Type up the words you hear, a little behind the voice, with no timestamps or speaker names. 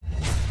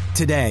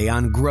Today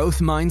on Growth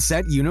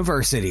Mindset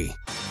University.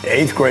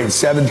 8th grade,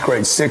 7th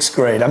grade, 6th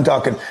grade. I'm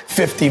talking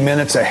 50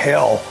 minutes of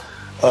hell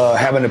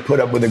having to put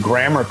up with a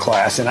grammar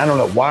class. And I don't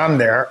know why I'm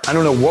there. I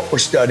don't know what we're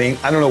studying.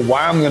 I don't know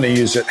why I'm going to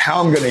use it,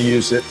 how I'm going to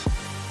use it.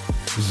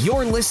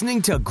 You're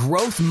listening to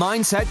Growth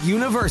Mindset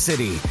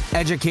University,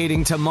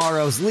 educating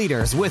tomorrow's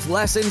leaders with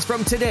lessons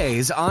from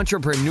today's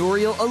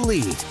entrepreneurial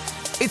elite.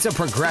 It's a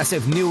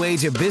progressive new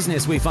age of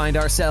business we find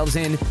ourselves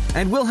in,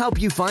 and we'll help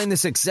you find the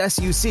success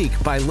you seek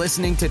by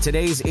listening to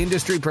today's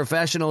industry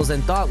professionals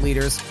and thought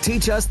leaders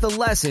teach us the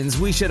lessons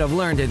we should have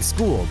learned in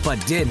school but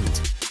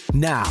didn't.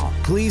 Now,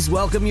 please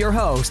welcome your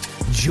host,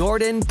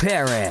 Jordan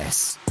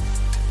Paris.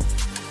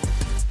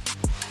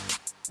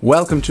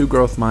 Welcome to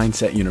Growth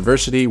Mindset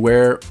University,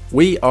 where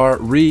we are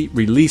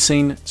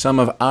re-releasing some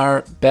of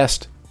our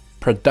best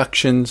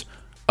productions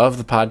of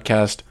the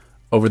podcast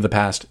over the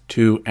past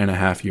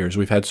 2.5 years.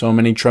 We've had so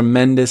many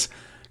tremendous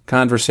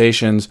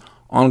conversations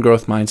on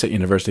Growth Mindset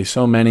University,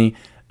 so many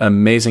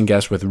amazing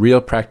guests with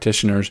real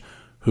practitioners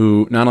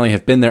who not only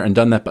have been there and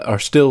done that, but are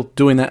still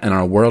doing that and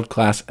are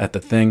world-class at the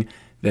thing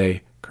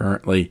they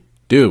currently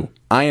do.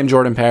 I am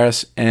Jordan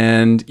Paris,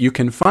 and you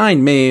can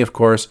find me, of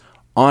course,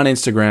 on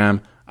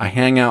Instagram. I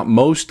hang out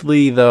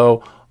mostly,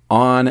 though,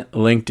 on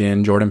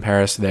LinkedIn, Jordan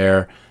Paris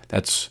there.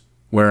 That's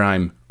where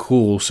I'm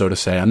cool, so to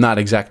say. I'm not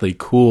exactly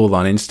cool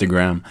on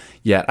Instagram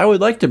yet. I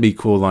would like to be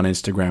cool on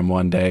Instagram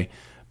one day.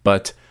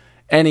 But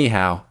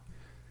anyhow,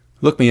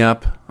 look me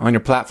up on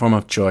your platform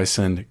of choice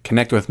and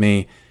connect with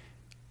me,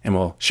 and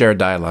we'll share a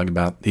dialogue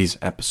about these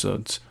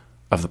episodes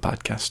of the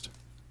podcast.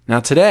 Now,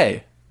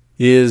 today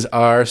is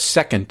our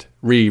second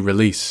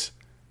re-release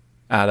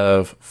out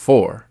of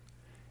 4.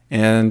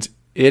 And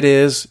it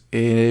is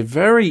a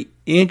very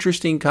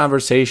interesting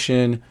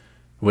conversation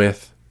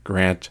with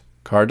Grant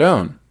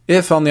Cardone.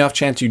 If on the off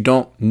chance you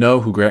don't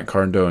know who Grant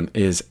Cardone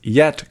is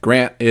yet,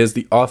 Grant is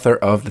the author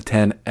of the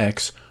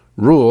 10X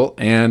Rule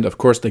and, of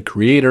course, the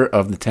creator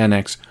of the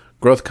 10X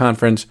Growth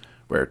Conference,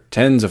 where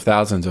tens of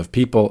thousands of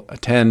people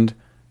attend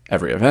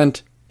every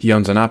event. He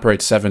owns and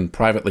operates 7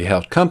 privately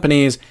held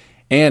companies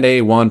and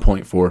a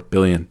 $1.4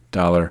 billion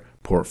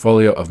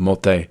portfolio of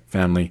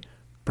multifamily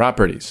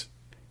properties.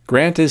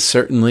 Grant is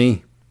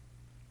certainly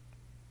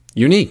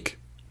unique,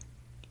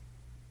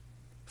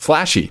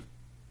 flashy,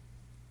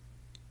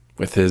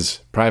 with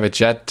his private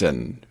jet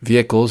and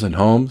vehicles and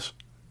homes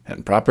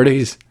and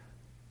properties.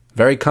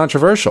 Very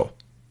controversial.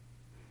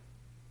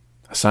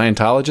 A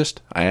Scientologist,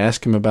 I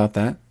asked him about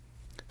that.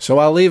 So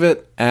I'll leave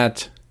it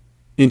at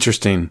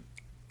interesting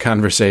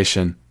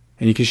conversation.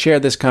 And you can share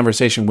this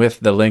conversation with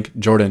the link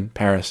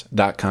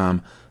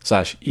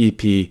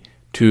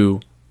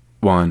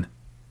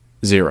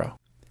jordanparis.com/EP210.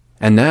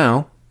 And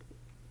now,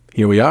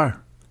 here we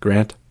are,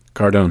 Grant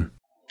Cardone.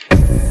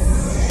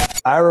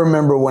 I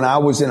remember when I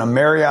was in a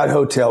Marriott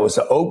hotel, it was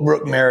the Oak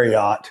Brook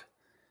Marriott.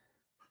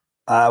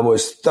 I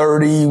was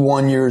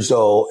 31 years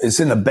old.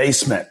 It's in the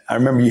basement. I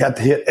remember you had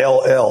to hit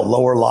LL,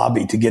 lower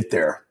lobby, to get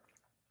there.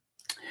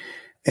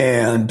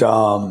 And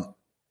I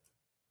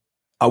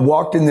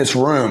walked in this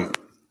room,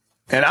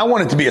 and I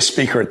wanted to be a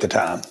speaker at the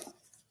time.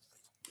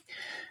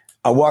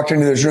 I walked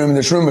into this room, and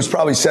this room was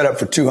probably set up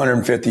for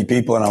 250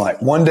 people. And I'm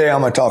like, one day I'm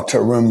going to talk to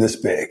a room this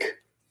big,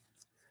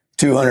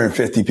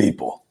 250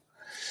 people.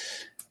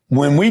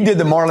 When we did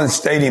the Marlins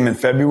Stadium in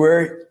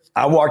February,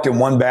 I walked in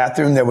one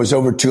bathroom. There was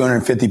over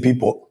 250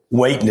 people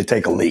waiting to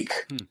take a leak.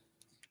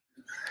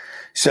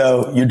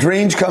 So your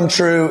dreams come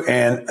true.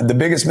 And the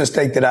biggest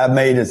mistake that I've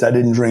made is I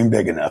didn't dream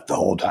big enough the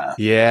whole time.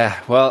 Yeah,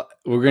 well,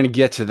 we're going to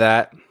get to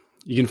that.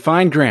 You can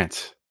find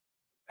Grant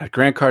at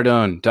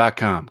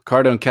grantcardone.com,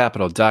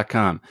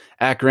 cardonecapital.com,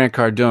 at Grant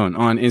Cardone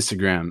on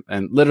Instagram,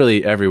 and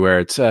literally everywhere.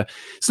 It's not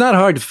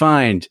hard to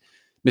find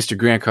Mr.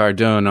 Grant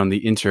Cardone on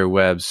the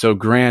interwebs. So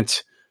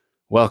Grant,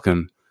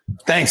 welcome.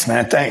 Thanks,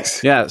 man.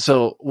 Thanks. Yeah.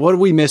 So what are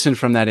we missing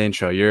from that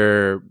intro?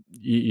 You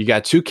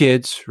got 2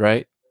 kids,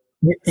 right?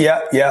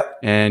 Yeah.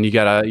 And you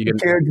got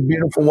kids, a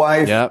beautiful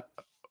wife. Yeah.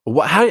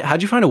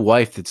 How'd you find a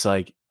wife that's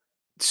like,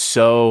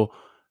 so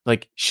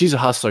like, she's a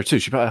hustler too.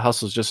 She probably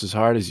hustles just as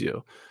hard as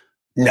you.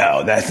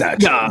 No, that's not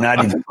true. No.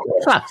 Not even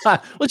close.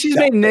 Well, she's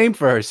made a name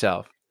for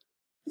herself.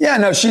 Yeah,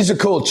 no, she's a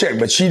cool chick,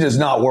 but she does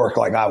not work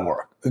like I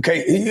work.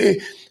 Okay.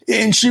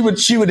 And she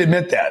would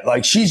admit that.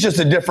 Like, she's just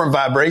a different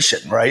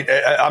vibration, right?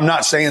 I'm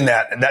not saying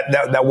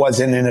that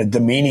wasn't in a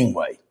demeaning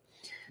way.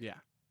 Yeah.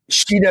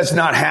 She does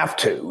not have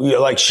to.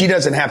 Like, she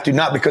doesn't have to,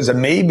 not because of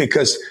me,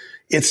 because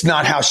it's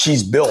not how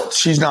she's built.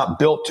 She's not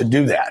built to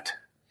do that.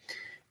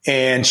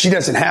 And she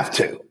doesn't have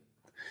to.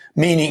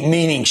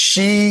 Meaning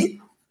she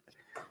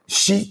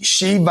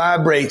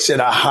vibrates at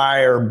a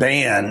higher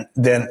band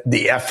than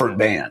the effort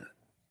band.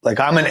 Like,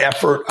 I'm an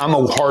effort, I'm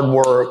a hard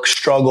work,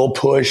 struggle,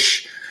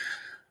 push,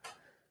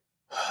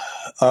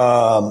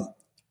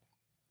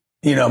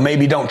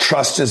 maybe don't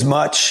trust as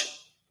much.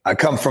 I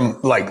come from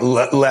like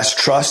less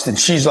trust, and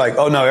she's like,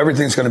 oh no,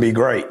 everything's going to be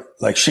great.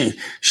 Like she's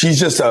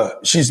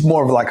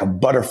more of like a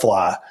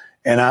butterfly,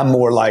 and I'm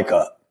more like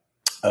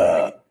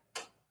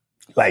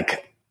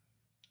like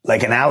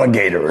an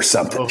alligator or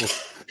something,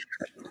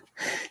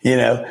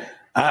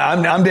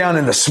 I'm down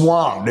in the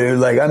swamp, dude.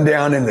 Like I'm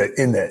down in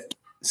the.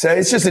 So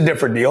it's just a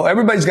different deal.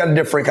 Everybody's got a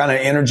different kind of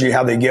energy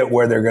how they get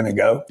where they're going to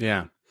go.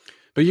 Yeah,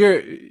 but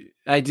your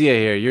idea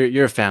here,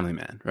 you're a family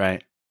man,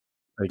 right?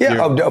 Like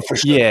for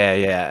sure.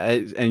 Yeah.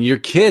 And your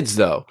kids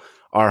though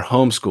are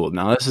homeschooled.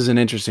 Now this is an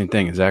interesting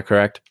thing. Is that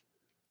correct?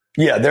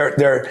 Yeah,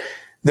 they're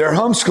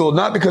homeschooled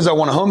not because I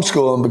want to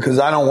homeschool them, because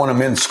I don't want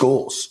them in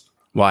schools.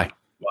 Why?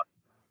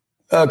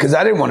 Because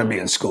I didn't want to be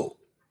in school.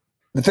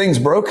 The thing's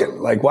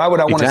broken. Like, why would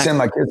I want to send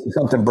my kids to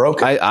something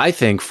broken? I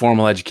think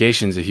formal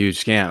education is a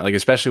huge scam. Like,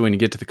 especially when you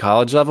get to the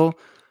college level,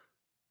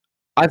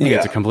 I think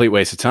it's a complete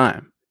waste of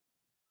time.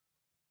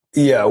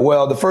 Yeah.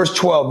 Well, the first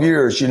 12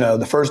 years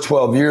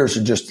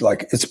are just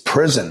like, it's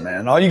prison,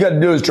 man. All you got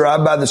to do is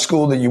drive by the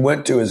school that you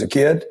went to as a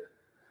kid.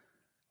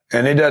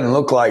 And it doesn't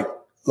look like,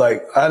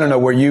 I don't know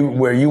where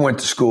you went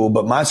to school,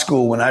 but my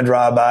school, when I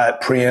drive by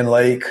at Prien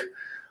Lake,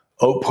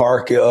 Oak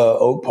Park,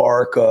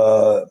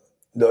 the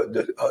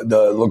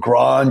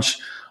Lagrange,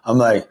 I'm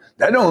like,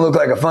 that don't look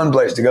like a fun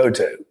place to go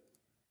to.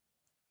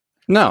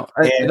 No,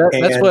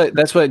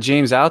 that's what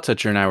James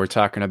Altucher and I were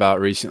talking about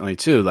recently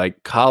too.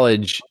 Like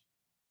college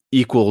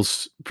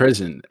equals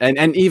prison,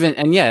 and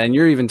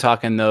you're even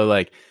talking though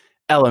like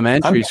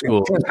elementary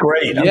school, 10th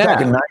grade. I'm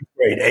talking 9th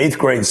grade, 8th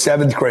grade,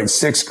 7th grade,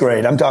 6th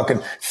grade. I'm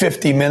talking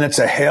 50 minutes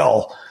of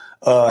hell.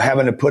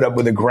 Having to put up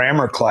with a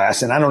grammar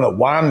class, and I don't know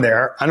why I'm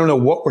there. I don't know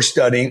what we're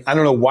studying. I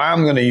don't know why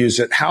I'm going to use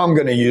it, how I'm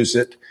going to use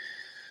it.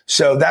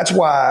 So that's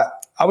why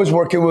I was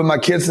working with my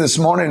kids this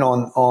morning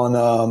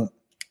on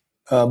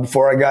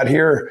before I got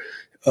here.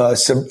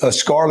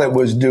 Scarlett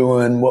was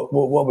doing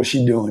what was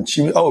she doing?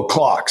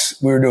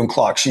 Clocks. We were doing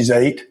clocks. She's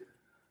 8.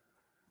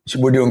 So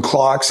we're doing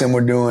clocks, and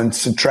we're doing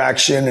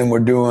subtraction, and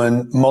we're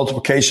doing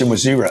multiplication with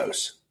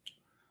zeros.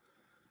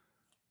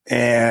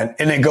 And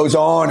it goes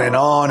on and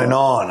on and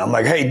on. I'm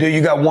like, hey, dude,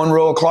 you got one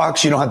row of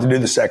clocks. You don't have to do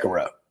the second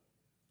row.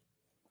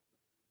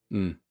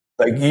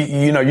 Like,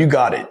 you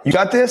got it. You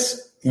got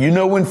this? You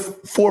know when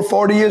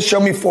 440 is? Show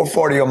me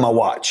 440 on my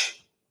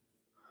watch.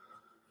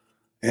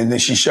 And then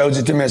she shows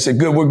it to me. I said,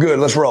 good, we're good.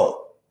 Let's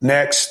roll.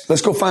 Next,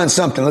 let's go find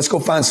something. Let's go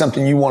find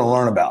something you want to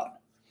learn about.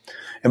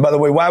 And by the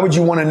way, why would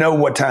you want to know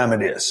what time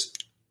it is?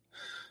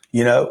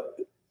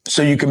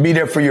 So you can be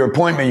there for your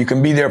appointment. You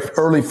can be there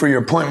early for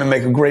your appointment,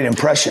 make a great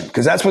impression,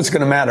 because that's what's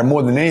going to matter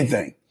more than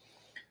anything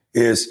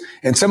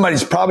and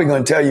somebody's probably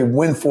going to tell you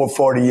when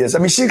 440 is. I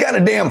mean, she's got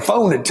a damn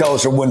phone that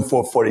tells her when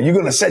 440. You're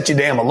going to set your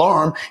damn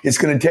alarm. It's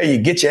going to tell you,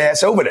 get your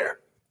ass over there.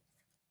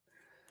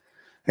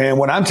 And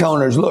what I'm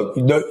telling her is, look,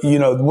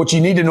 what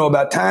you need to know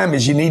about time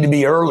is you need to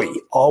be early,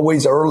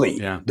 always early.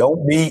 Yeah.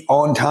 Don't be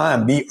on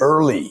time, be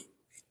early.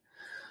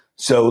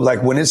 So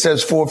like when it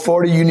says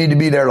 440, you need to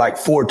be there like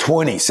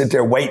 420, sit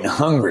there waiting,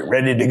 hungry,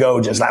 ready to go.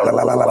 Just like,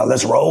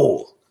 let's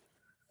roll.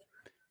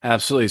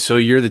 Absolutely. So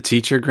you're the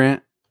teacher,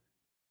 Grant?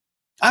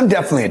 I'm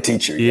definitely a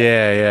teacher.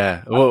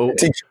 Yeah. Well, a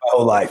teacher my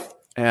whole life.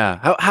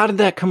 Yeah. How did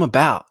that come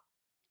about?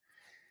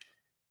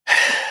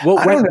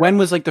 When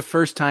was like the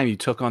first time you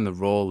took on the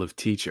role of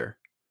teacher?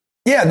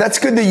 Yeah, that's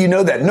good that you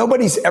know that.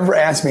 Nobody's ever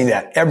asked me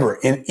that ever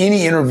in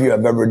any interview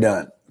I've ever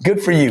done.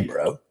 Good for you,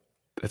 bro.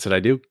 That's what I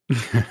do.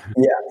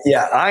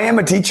 Yeah. I am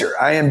a teacher.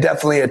 I am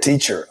definitely a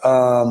teacher.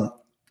 I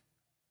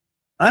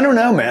don't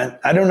know, man.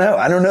 I don't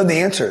know the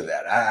answer to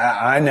that.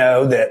 I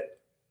know that,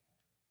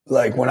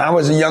 like, when I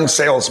was a young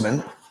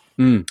salesman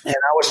and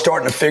I was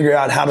starting to figure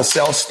out how to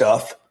sell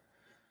stuff,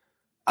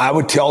 I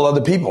would tell other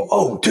people,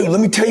 oh, dude,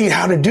 let me tell you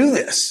how to do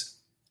this.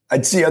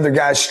 I'd see other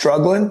guys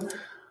struggling.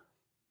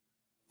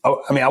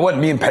 Oh, I mean, I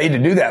wasn't being paid to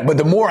do that. But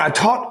the more I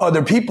taught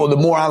other people, the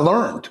more I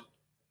learned.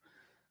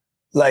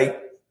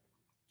 Like,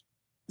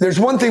 there's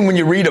one thing when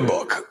you read a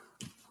book.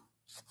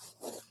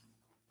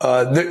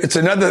 It's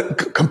another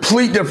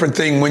complete different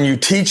thing when you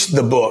teach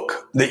the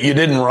book that you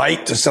didn't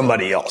write to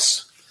somebody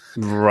else.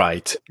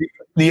 Right.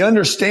 The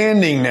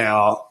understanding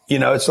now,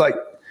 it's like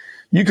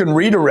you can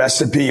read a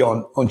recipe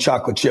on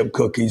chocolate chip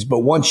cookies, but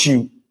once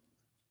you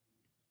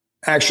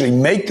actually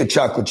make the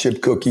chocolate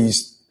chip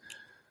cookies,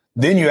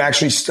 then you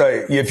actually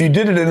stay. If you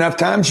did it enough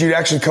times, you'd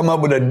actually come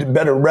up with a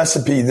better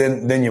recipe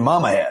than your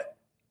mama had.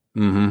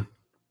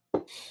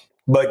 Mm-hmm.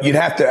 But you'd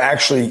have to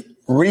actually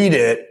read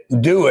it,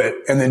 do it,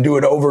 and then do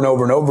it over and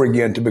over and over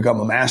again to become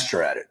a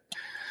master at it.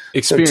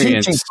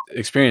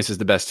 Experience is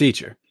the best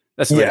teacher.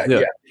 That's the way to do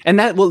it. And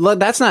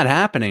that's not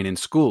happening in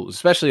schools,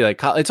 especially like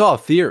college. It's all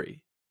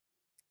theory.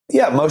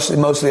 Yeah,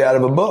 mostly out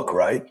of a book,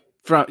 right?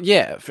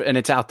 And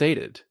it's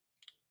outdated.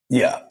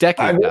 Yeah,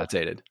 decades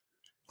outdated.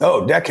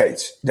 Oh,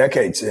 decades,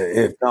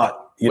 if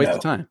not, waste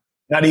of time.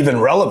 Not even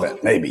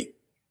relevant, maybe.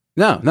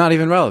 No, not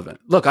even relevant.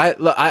 Look,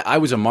 I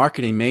was a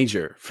marketing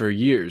major for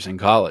years in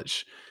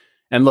college.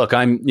 And look,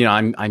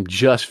 I'm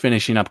just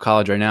finishing up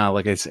college right now.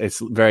 Like it's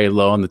very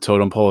low on the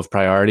totem pole of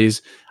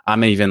priorities.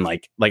 I'm even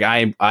like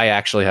I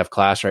actually have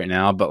class right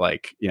now,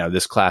 but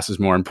this class is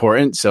more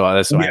important. So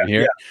that's why I'm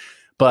here. Yeah.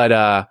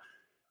 But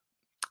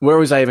where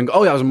was I even?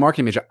 Oh, I was a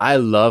marketing major. I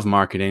love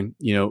marketing.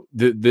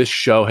 This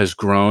show has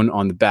grown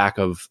on the back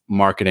of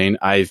marketing.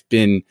 I've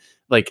been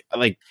like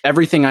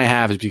everything I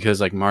have is because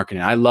like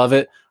marketing. I love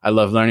it. I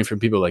love learning from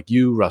people like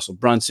you, Russell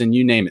Brunson,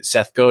 you name it,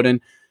 Seth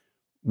Godin.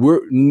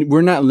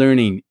 We're not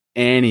learning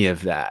any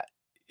of that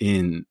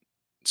in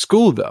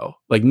school though.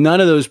 Like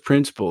none of those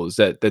principles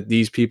that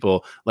these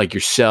people like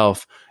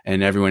yourself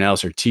and everyone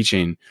else are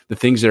teaching, the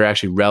things that are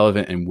actually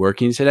relevant and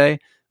working today,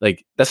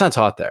 like that's not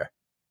taught there.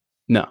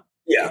 No.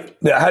 Yeah.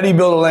 How do you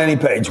build a landing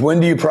page? When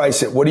do you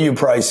price it? What do you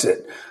price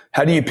it?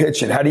 How do you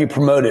pitch it? How do you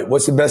promote it?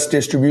 What's the best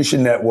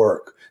distribution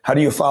network? How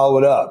do you follow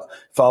it up?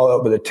 Follow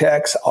up with a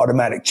text,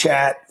 automatic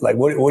chat. Like,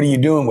 what are you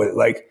doing with it?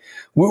 Like,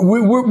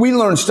 we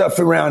learn stuff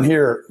around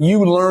here.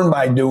 You learn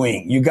by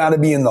doing. You got to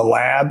be in the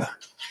lab.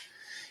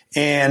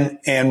 And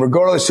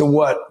regardless of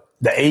what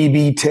the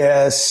A/B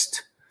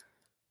test,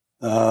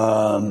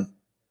 regardless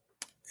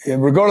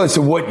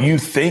of what you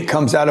think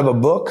comes out of a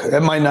book,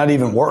 that might not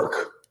even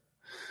work.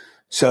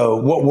 So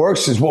what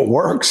works is what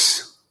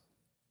works.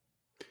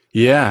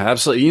 Yeah,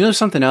 absolutely. You know,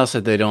 something else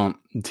that they don't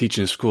teach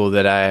in school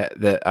that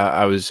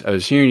I was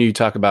hearing you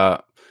talk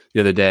about the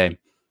other day,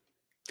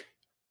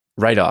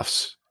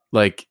 write-offs.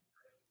 Like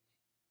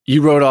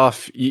you wrote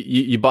off,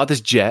 you bought this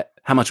jet.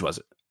 How much was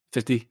it?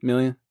 50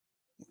 million?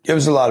 It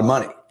was a lot of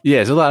money. Yeah,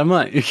 it's a lot of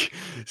money.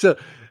 So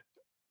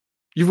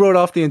you wrote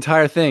off the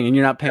entire thing and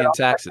you're not paying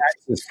taxes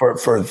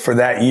for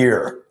that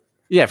year.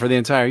 Yeah, for the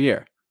entire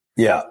year.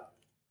 Yeah.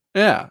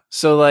 Yeah.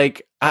 So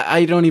like,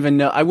 I don't even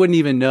know. I wouldn't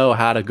even know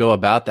how to go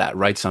about that.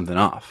 Write something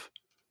off.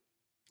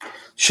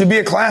 Should be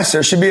a class.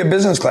 There should be a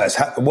business class.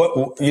 How to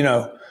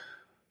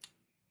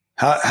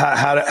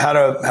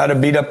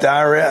beat up the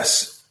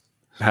IRS.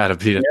 How to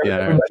beat up the IRS.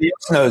 Everybody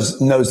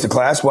else knows the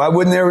class. Why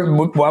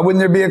wouldn't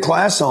there be a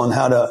class on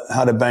how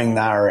to bang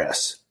the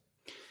IRS?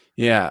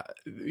 Yeah.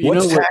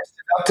 What's tax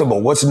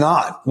deductible? What's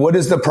not? What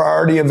is the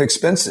priority of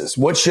expenses?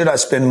 What should I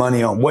spend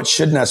money on? What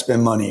shouldn't I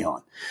spend money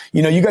on?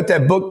 You know, you got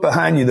that book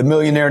behind you, The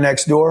Millionaire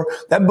Next Door.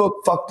 That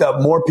book fucked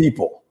up more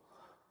people.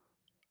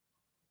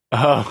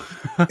 Oh,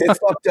 it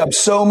fucked up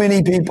so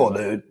many people,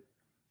 dude.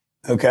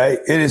 Okay.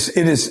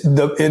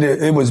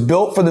 It was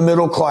built for the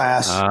middle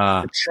class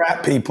to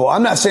trap people.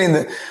 I'm not saying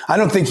that. I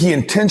don't think he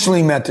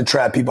intentionally meant to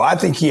trap people. I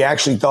think he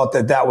actually thought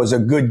that was a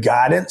good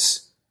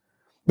guidance,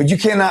 but you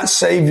cannot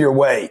save your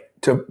way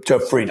to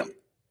freedom.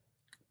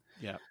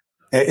 Yeah.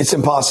 It's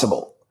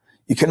impossible.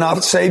 You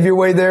cannot save your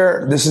way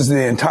there. This is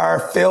the entire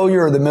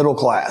failure of the middle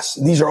class.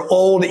 These are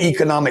old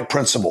economic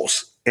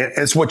principles.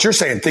 It's what you're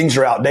saying. Things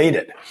are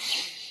outdated.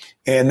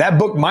 And that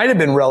book might have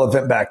been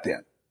relevant back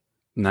then.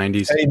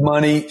 90s. Save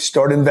money,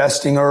 start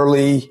investing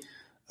early,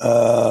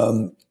 budget.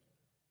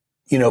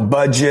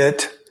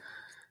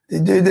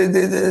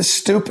 It's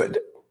stupid.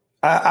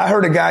 I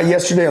heard a guy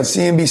yesterday on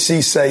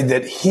CNBC say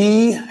that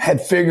he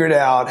had figured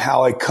out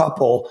how a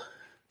couple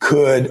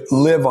could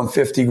live on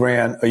 50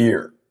 grand a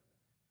year.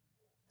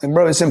 And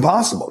bro, it's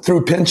impossible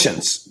through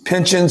pensions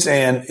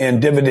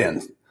and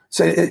dividends.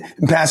 So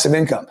and passive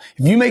income.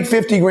 If you make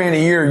 50 grand a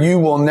year, you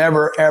will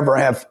never, ever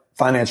have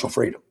financial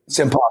freedom. It's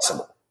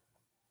impossible.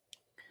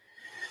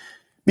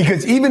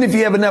 Because even if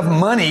you have enough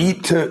money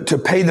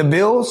to pay the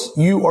bills,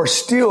 you are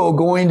still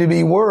going to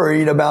be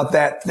worried about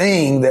that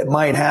thing that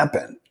might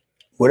happen,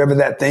 whatever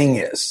that thing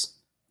is.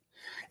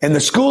 And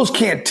the schools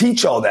can't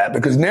teach all that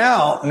because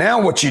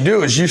now what you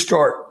do is you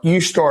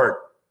start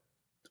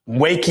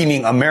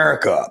waking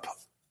America up.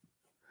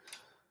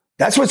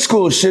 That's what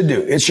schools should do.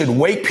 It should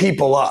wake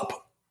people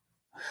up.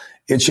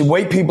 It should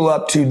wake people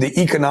up to the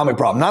economic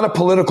problem, not a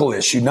political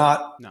issue,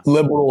 not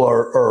liberal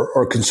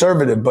or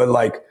conservative, but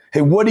like,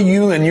 hey, what do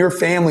you and your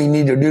family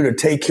need to do to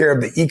take care of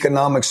the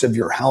economics of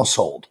your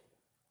household?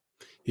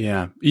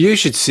 Yeah. You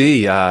should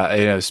see,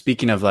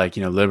 speaking of like,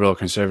 liberal,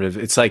 conservative,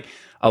 it's like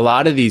a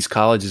lot of these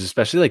colleges,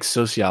 especially like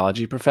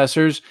sociology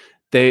professors,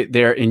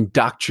 they're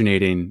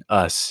indoctrinating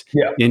us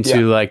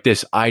into like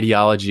this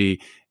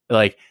ideology.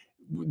 Like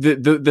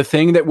the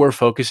thing that we're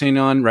focusing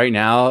on right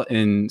now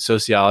in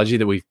sociology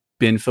that we've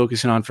been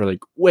focusing on for like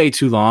way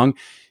too long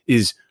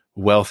is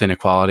wealth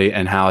inequality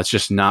and how it's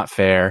just not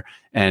fair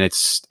and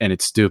it's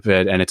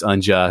stupid and it's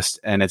unjust.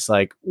 And it's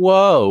like,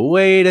 whoa,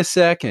 wait a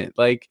second.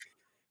 Like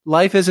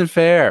life isn't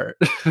fair.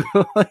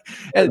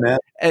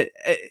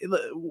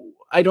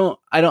 I don't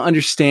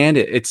understand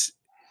it.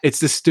 It's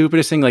the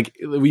stupidest thing. Like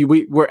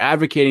we're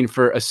advocating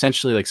for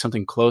essentially like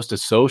something close to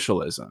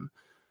socialism.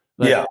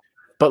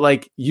 But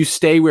like you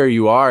stay where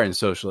you are in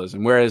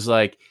socialism. Whereas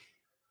like,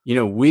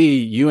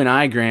 you and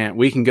I, Grant,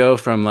 we can go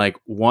from like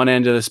one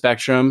end of the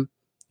spectrum,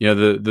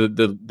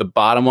 the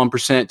bottom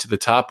 1% to the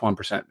top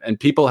 1%. And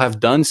people have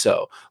done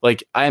so.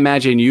 Like I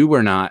imagine you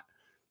were not,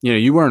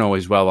 you weren't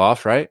always well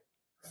off, right?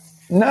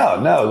 No.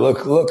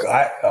 Look,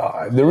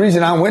 the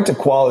reason I went to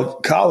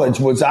college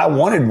was I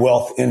wanted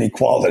wealth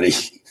inequality.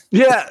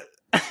 Yeah.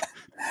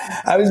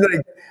 I was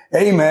like,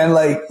 hey man,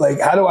 like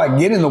how do I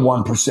get in the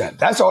 1%?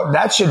 That's all.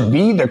 That should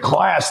be the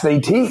class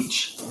they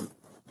teach.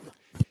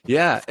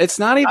 Yeah. It's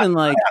not even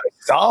like how to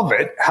solve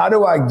it. How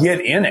do I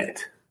get in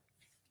it?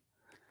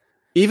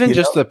 Even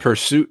just the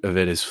pursuit of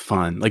it is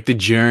fun. Like the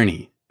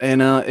journey,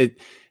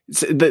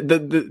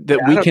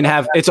 that we can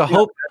have. It's a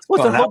hope.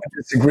 What's a I hope?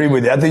 would disagree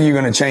with you. I think you're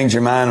going to change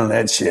your mind on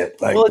that shit.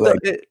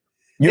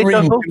 You're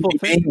reading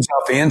memes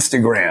off of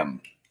Instagram.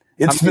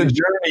 It's the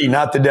journey,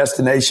 not the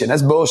destination.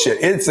 That's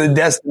bullshit. It's the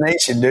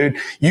destination, dude.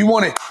 You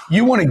want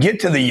to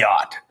get to the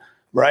yacht,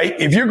 right?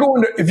 If you're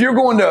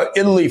going to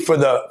Italy for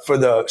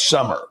the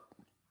summer,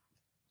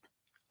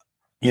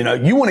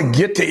 you want to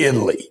get to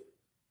Italy.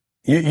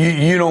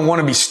 You don't want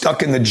to be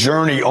stuck in the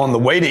journey on the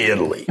way to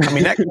Italy. I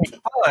mean, that can be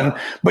fun,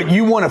 but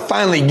you want to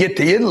finally get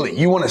to Italy.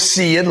 You want to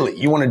see Italy.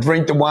 You want to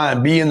drink the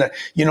wine, be in the,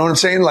 you know what I'm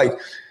saying?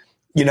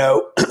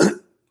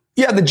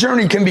 Yeah, the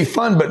journey can be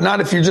fun, but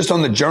not if you're just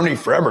on the journey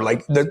forever.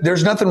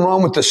 There's nothing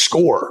wrong with the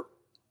score.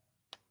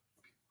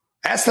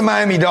 Ask the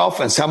Miami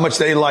Dolphins how much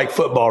they like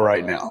football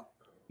right now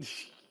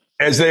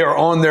as they are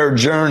on their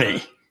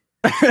journey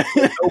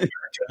to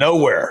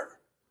nowhere.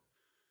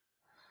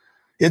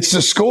 It's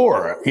the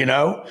score,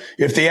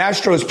 If the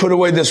Astros put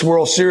away this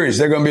World Series,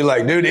 they're going to be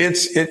like, dude,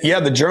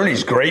 the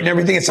journey's great and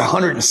everything. It's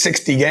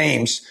 160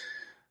 games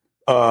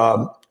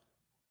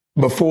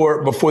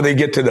before they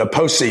get to the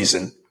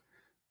postseason.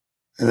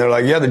 And they're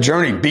like, yeah, the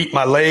journey beat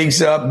my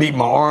legs up, beat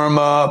my arm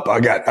up. I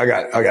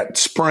got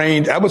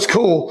sprained. That was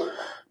cool.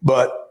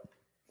 But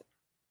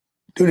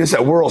dude, it's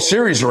that World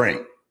Series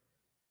ring.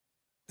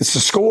 It's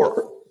the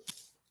score.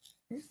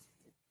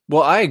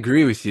 Well, I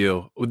agree with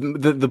you.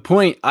 The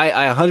point,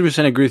 I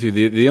 100% agree with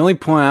you. The only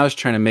point I was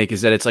trying to make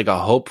is that it's like a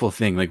hopeful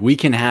thing. Like we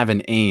can have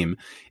an aim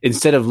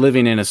instead of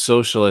living in a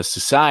socialist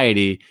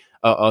society,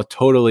 a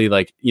totally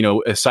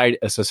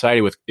a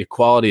society with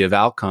equality of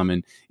outcome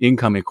and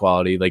income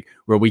equality, like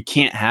where we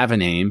can't have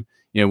an aim.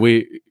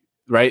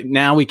 Right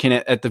now we can,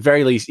 at the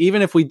very least,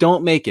 even if we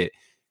don't make it,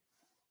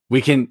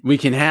 we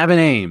can have an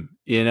aim,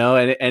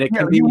 and it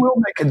can be. You will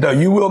make it though.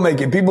 You will make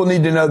it. People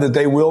need to know that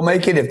they will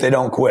make it if they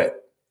don't quit.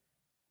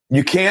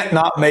 You can't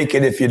not make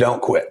it if you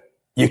don't quit.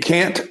 You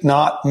can't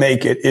not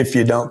make it if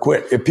you don't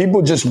quit. If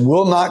people just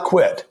will not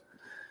quit,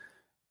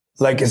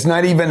 it's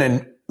not even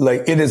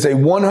it is a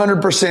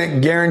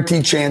 100%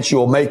 guaranteed chance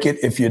you'll make it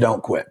if you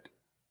don't quit.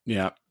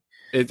 Yeah.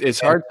 It's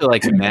hard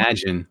to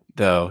imagine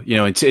though,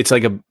 it's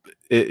like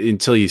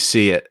until you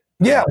see it.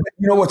 Yeah. But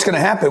you know what's going to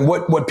happen?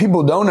 What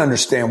people don't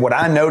understand, what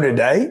I know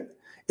today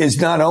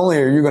is not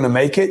only are you going to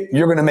make it,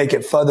 you're going to make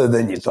it further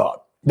than you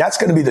thought. That's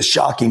going to be the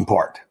shocking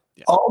part.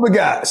 All the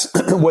guys,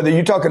 whether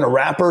you're talking to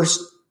rappers,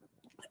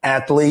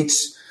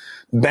 athletes,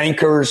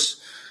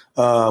 bankers,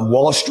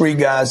 Wall Street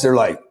guys, they're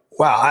like,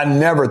 wow, I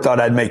never thought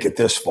I'd make it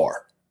this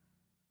far.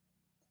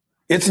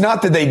 It's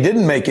not that they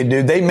didn't make it,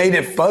 dude. They made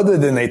it further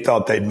than they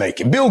thought they'd make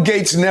it. Bill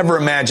Gates never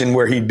imagined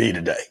where he'd be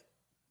today.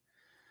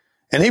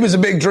 And he was a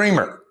big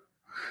dreamer.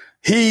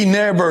 He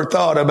never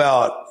thought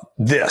about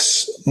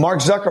this.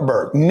 Mark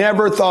Zuckerberg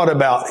never thought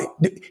about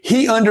it.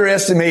 He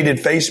underestimated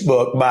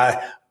Facebook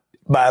by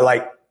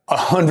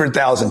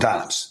 100,000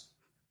 times.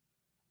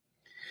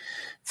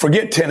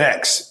 Forget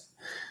 10x.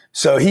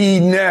 So he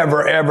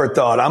never, ever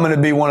thought, I'm going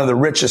to be one of the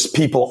richest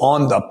people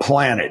on the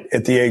planet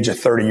at the age of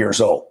 30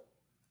 years old.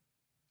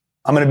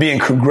 I'm going to be in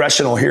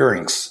congressional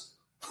hearings.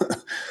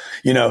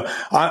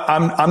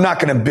 I'm not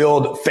going to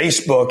build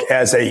Facebook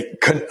as a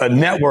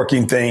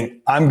networking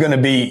thing.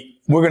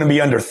 We're going to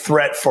be under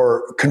threat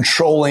for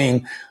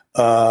controlling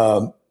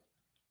the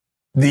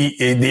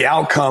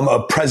outcome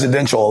of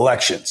presidential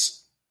elections.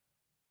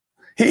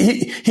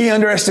 He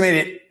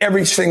underestimated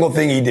every single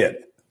thing he did.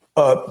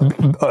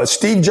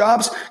 Steve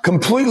Jobs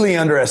completely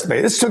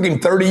underestimated. This took him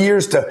 30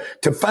 years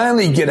to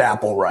finally get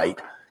Apple right.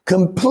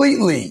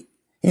 Completely.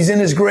 He's in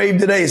his grave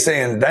today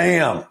saying,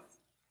 damn,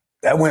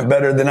 that went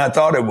better than I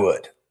thought it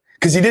would.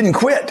 Because he didn't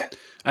quit.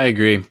 I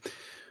agree.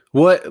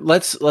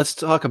 Let's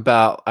talk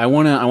about, I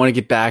want to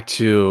get back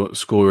to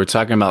school. We were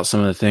talking about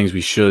some of the things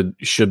we should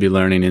be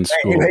learning in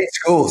school. You hate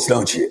schools,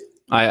 don't you?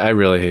 I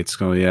really hate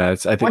school. Yeah. I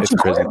think it's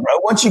crazy. Bro,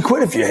 once you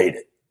quit if you hate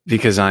it.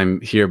 Because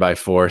I'm here by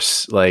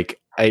force. My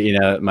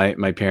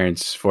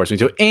parents forced me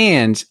to,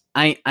 and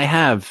I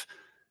have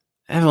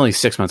only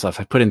 6 months left.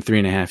 I put in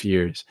 3.5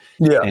 years.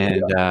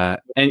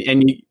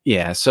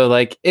 Yeah.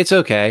 So it's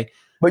okay.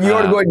 But you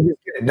ought to go ahead and just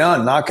get it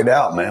done. Knock it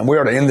out, man. We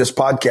ought to end this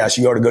podcast.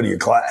 You ought to go to your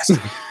class.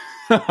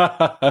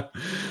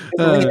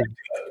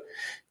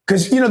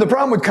 Because, the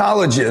problem with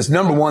college is,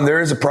 number one,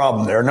 there is a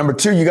problem there. Number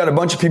two, you got a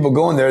bunch of people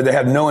going there that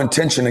have no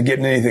intention of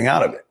getting anything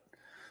out of it.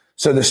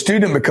 So the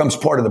student becomes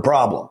part of the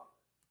problem.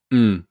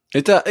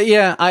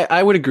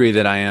 I would agree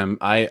that I am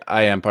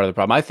part of the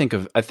problem. I think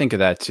of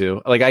that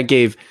too. I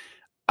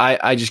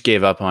just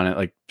gave up on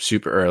it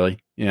super early.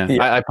 Yeah.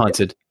 I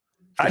punted.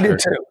 I did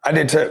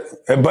too.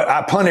 But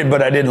I punted,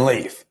 but I didn't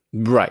leave.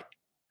 Right.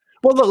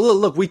 Well,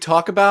 look, we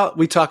talk about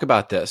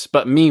this,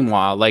 but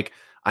meanwhile,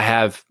 I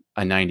have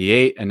a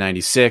 98, a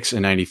 96, a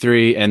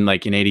 93, and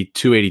an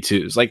 82,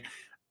 82s.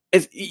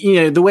 It's,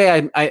 the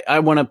way I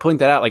want to point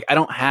that out, I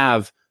don't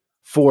have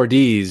 4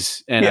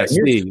 Ds and a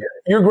C.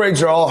 Your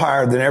grades are all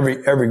higher than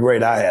every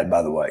grade I had,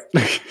 by the way.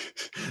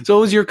 So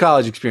what was your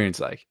college experience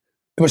like?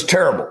 It was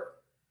terrible.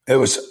 It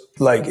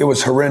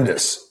was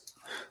horrendous.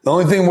 The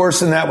only thing worse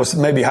than that was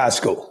maybe high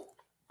school.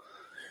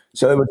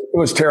 So it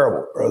was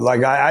terrible.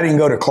 Like I didn't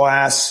go to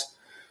class.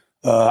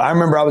 I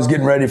remember I was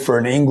getting ready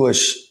for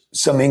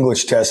some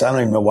English test. I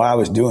don't even know why I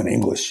was doing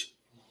English.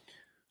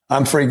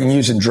 I'm freaking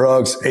using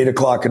drugs 8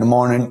 o'clock in the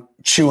morning,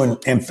 chewing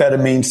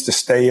amphetamines to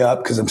stay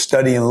up because I'm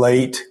studying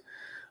late.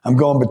 I'm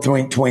going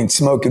between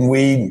smoking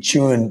weed and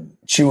chewing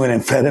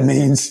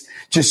amphetamines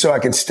just so I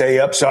can stay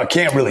up. So I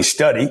can't really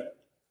study.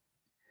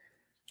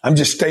 I'm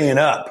just staying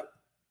up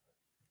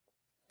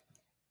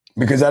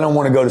because I don't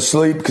want to go to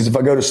sleep, because if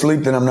I go to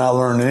sleep, then I'm not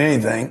learning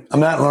anything.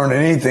 I'm not learning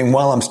anything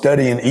while I'm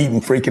studying,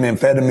 eating freaking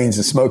amphetamines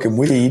and smoking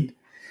weed.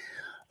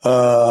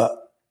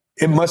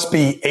 It must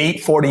be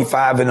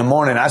 8:45 in the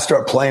morning. I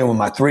start playing with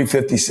my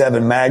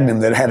 357 Magnum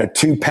that had a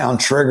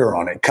 2-pound trigger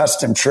on it,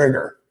 custom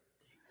trigger.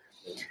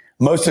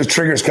 Most of the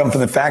triggers come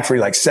from the factory,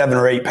 like 7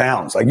 or 8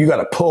 pounds. Like you got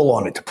to pull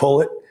on it to pull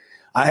it.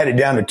 I had it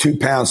down to 2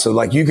 pounds. So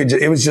like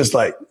it was just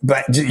like,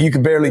 you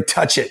could barely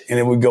touch it and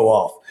it would go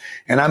off.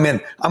 And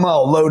I'm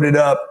all loaded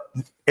up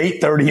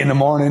 8:30 in the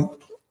morning,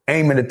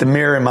 aiming at the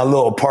mirror in my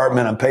little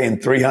apartment I'm paying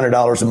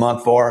 $300 a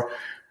month for.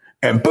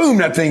 And boom,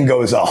 that thing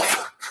goes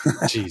off.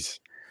 Jeez.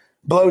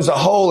 Blows a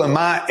hole in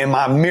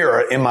my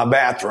mirror in my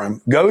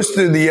bathroom, goes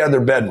through the other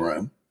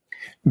bedroom,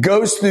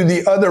 goes through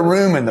the other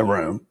room in the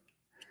room.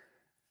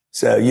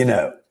 So,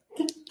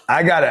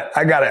 I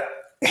gotta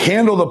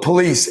handle the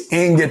police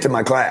and get to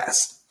my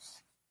class.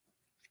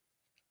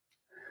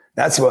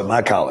 That's what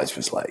my college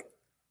was like.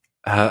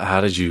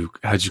 How'd you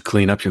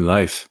clean up your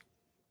life?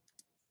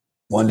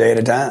 One day at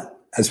a time.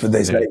 That's what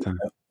they say.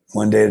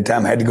 One day at a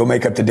time. I had to go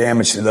make up the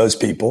damage to those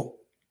people.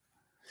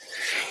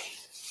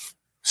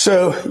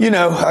 So,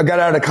 I got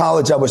out of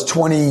college. I was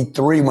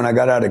 23 when I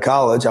got out of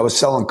college. I was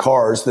selling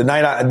cars. The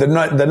night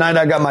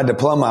I got my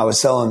diploma, I was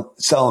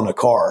selling a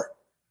car.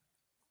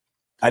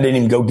 I didn't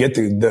even go I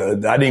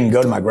didn't even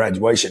go to my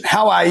graduation.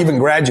 How I even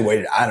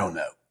graduated, I don't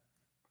know.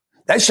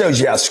 That shows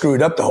you how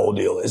screwed up the whole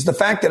deal is. The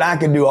fact that I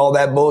could do all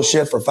that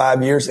bullshit for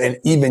 5 years and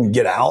even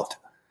get out,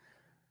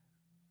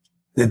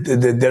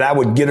 that I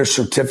would get a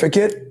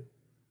certificate,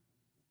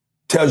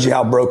 tells you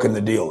how broken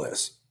the deal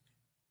is.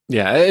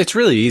 Yeah, it's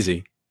really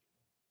easy.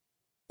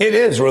 It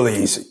is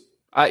really easy.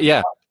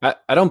 I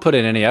don't put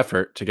in any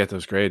effort to get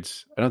those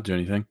grades. I don't do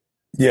anything.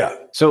 Yeah.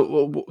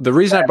 So the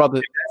reason I brought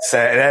this...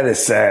 That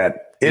is sad.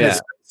 It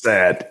is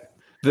sad.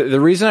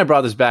 The reason I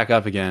brought this back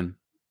up again...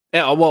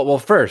 Yeah, well,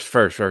 first.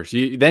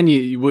 Then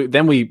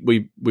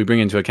we bring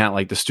into account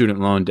like the student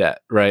loan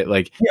debt, right?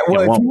 Like, if you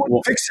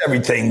want to fix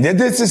everything,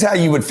 this is how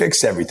you would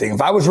fix everything.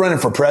 If I was running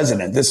for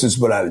president, this is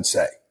what I would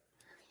say.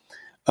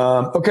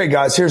 Okay,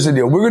 guys, here's the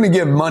deal. We're going to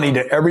give money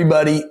to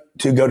everybody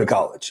to go to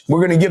college.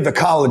 We're going to give the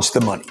college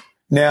the money.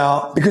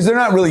 Now, because they're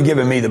not really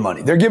giving me the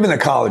money. They're giving the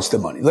college the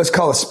money. Let's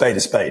call a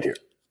spade here.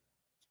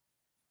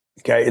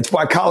 Okay. It's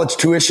why college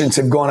tuitions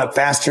have gone up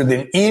faster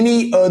than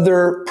any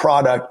other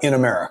product in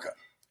America.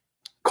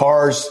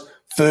 Cars,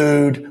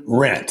 food,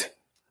 rent.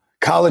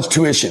 College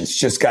tuitions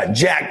just got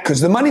jacked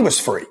because the money was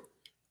free.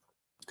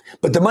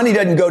 But the money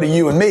doesn't go to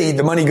you and me.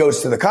 The money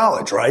goes to the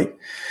college, right?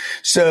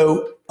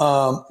 So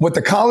what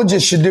the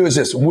colleges should do is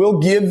this. We'll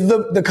give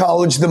the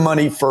college the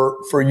money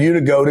for you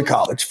to go to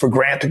college, for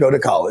Grant to go to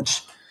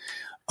college.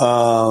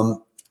 But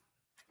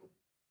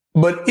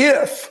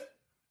if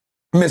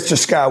Mr.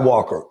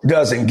 Skywalker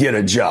doesn't get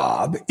a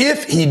job,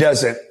 if he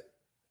doesn't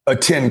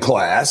attend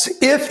class,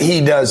 if he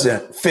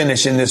doesn't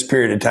finish in this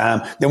period of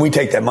time, then we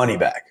take that money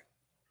back.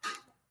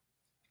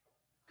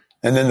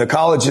 And then the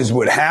colleges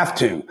would have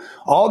to.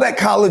 All that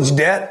college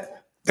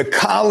debt, the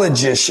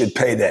colleges should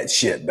pay that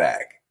shit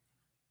back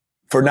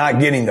for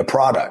not getting the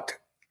product.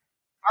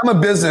 I'm a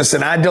business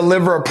and I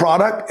deliver a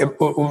product.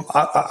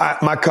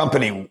 My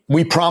company,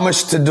 we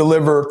promise to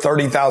deliver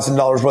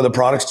 $30,000 worth of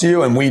products to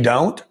you and we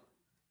don't.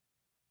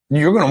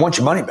 You're going to want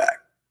your money back.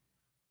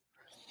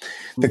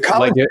 The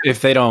college, like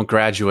if they don't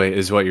graduate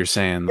is what you're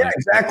saying. Yeah,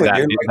 exactly.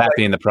 That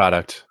being the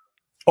product.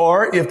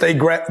 Or if they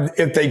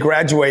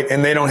graduate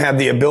and they don't have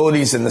the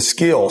abilities and the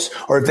skills,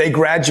 or if they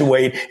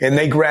graduate and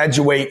they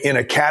graduate in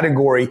a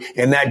category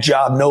and that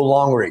job no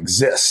longer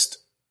exists,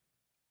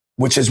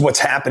 which is what's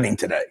happening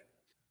today.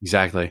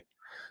 Exactly.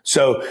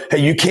 So,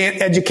 hey, you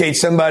can't educate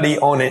somebody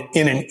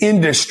in an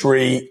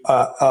industry,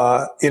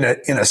 in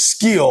a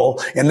skill,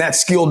 and that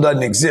skill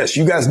doesn't exist.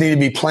 You guys need to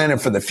be planning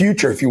for the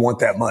future if you want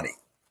that money.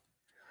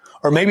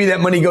 Or maybe that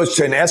money goes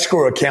to an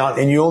escrow account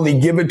and you only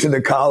give it to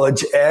the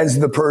college as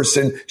the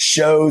person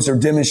shows or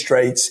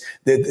demonstrates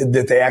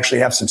that they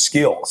actually have some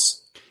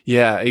skills.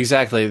 Yeah,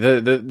 exactly.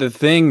 The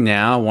thing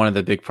now, one of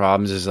the big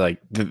problems is like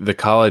the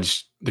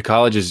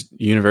colleges,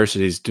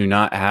 universities do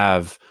not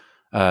have,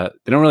 they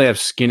don't really have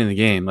skin in the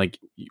game. Like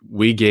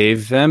we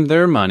gave them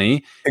their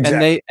money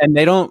exactly. and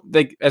they don't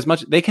as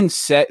much, they can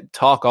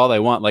talk all they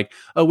want. Like,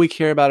 oh, we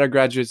care about our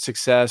graduate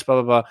success, blah,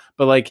 blah, blah.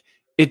 But like,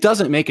 it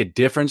doesn't make a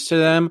difference to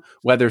them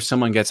whether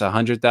someone gets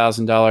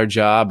 $100,000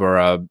 job or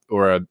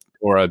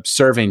a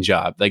serving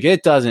job. Like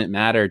it doesn't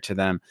matter to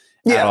them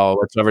at all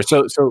whatsoever.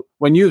 So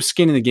when you have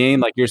skin in the game,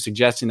 like you're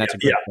suggesting, that's a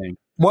good thing.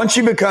 Once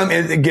you become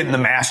getting the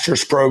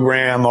master's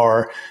program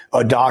or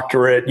a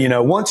doctorate,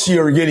 once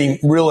you're getting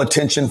real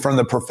attention from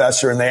the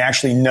professor and they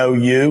actually know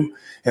you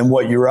and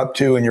what you're up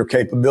to and your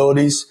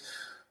capabilities.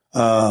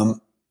 But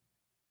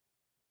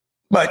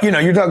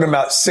you're talking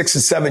about 6 to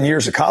 7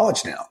 years of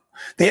college now.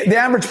 The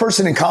average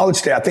person in college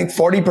today, I think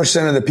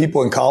 40% of the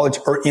people in college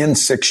are in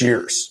 6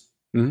 years.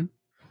 Mm-hmm.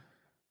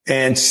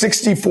 And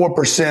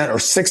 64% or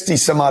 60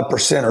 some odd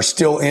percent are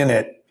still in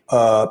it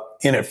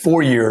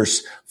 4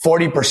 years.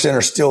 40%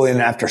 are still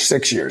in after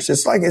 6 years.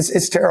 It's like,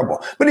 it's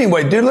terrible. But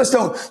anyway, dude, you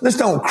don't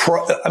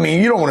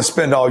want to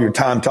spend all your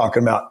time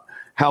talking about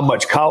how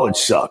much college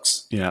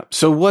sucks. Yeah.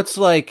 So what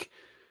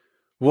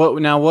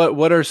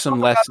are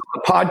some lessons?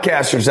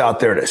 Podcasters out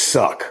there that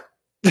suck.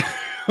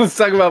 Let's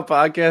talk about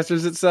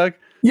podcasters that suck.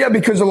 Yeah,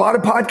 because a lot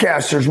of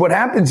podcasters, what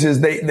happens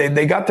is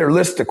they got their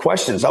list of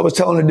questions. I was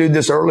telling a dude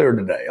this earlier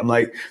today. I'm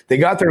like, they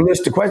got their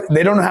list of questions.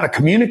 They don't know how to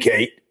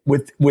communicate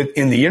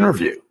in the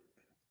interview.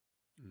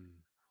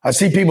 I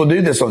see people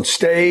do this on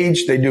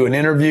stage. They do an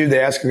interview.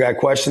 They ask a guy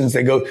questions.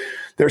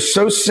 They're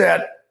so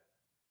set.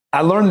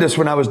 I learned this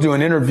when I was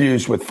doing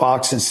interviews with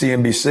Fox and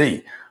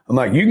CNBC. I'm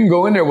like, you can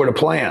go in there with a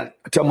plan.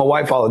 I tell my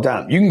wife all the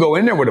time, you can go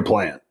in there with a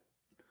plan.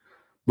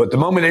 But the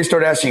moment they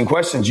start asking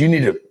questions, you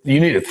need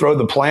to throw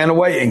the plan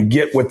away and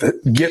get with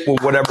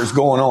whatever's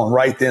going on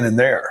right then and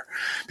there.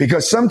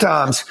 Because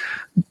sometimes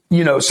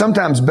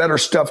better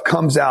stuff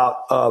comes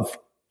out of,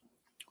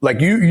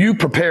 like, you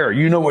prepare,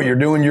 you know what you're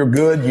doing, you're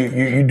good,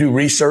 you do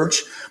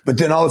research, but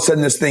then all of a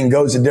sudden this thing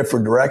goes a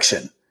different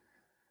direction.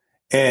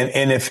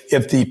 And if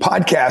the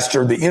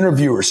podcaster, the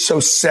interviewer is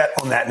so set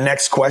on that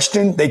next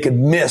question, they could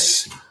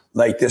miss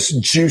like this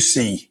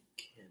juicy,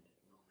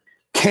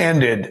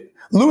 candid.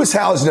 Lewis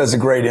Howes does a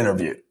great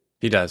interview.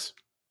 He does.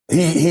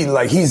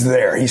 He's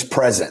there, he's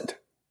present.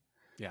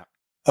 Yeah.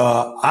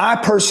 I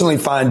personally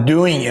find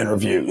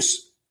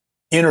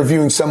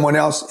interviewing someone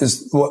else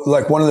is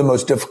like one of the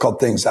most difficult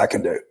things I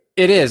can do.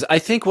 It is. I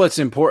think what's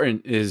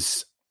important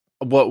is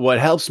what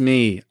helps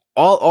me.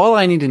 All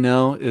I need to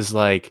know is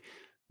like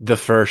the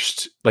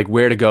first, like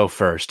where to go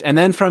first. And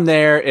then from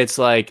there, it's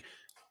like,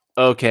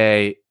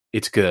 okay,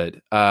 it's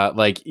good. I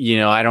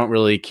don't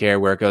really care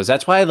where it goes.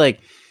 That's why, like,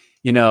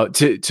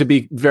 to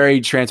be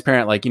very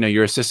transparent, like,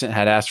 your assistant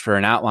had asked for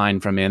an outline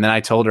from me. And then I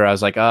told her, I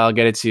was like, oh, I'll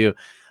get it to you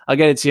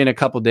in a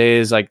couple of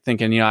days, like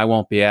thinking, I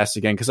won't be asked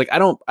again. Cause like, I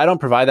don't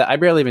provide that. I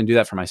barely even do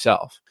that for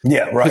myself.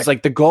 Yeah. Right. Cause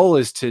like the goal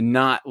is to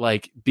not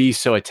like be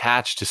so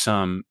attached to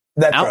some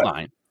outline.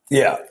 Right.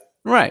 Yeah.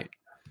 Right.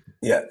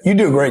 Yeah. You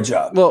do a great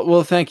job.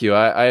 Well, thank you.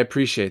 I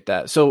appreciate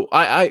that. So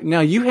now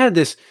you had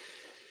the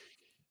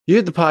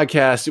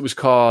podcast. It was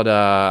called,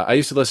 I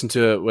used to listen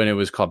to it when it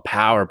was called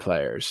Power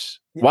Players.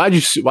 Yeah. Why'd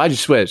you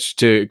switch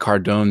to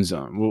Cardone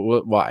Zone?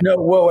 Why? No,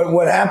 well,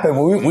 what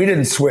happened? We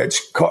didn't switch.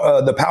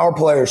 The Power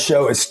Players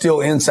show is still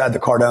inside the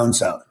Cardone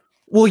Zone.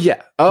 Well,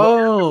 yeah.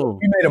 Oh,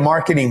 we made a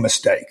marketing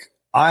mistake.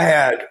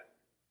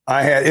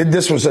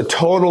 This was a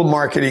total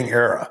marketing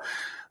era.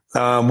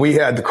 We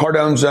had the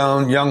Cardone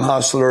Zone, Young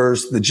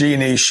Hustlers, the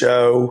G&E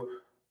show,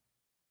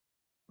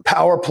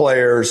 Power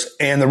Players,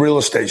 and the Real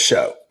Estate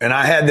Show. And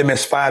I had them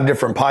as 5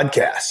 different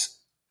podcasts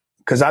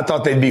because I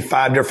thought they'd be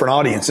 5 different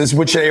audiences,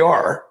 which they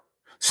are.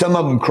 Some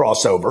of them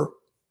cross over.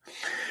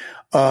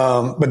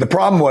 But the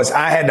problem was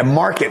I had to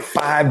market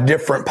 5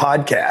 different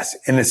podcasts,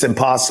 and it's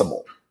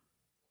impossible.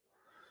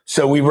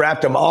 So we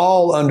wrapped them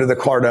all under the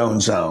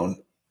Cardone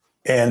Zone.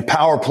 And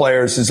Power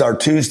Players is our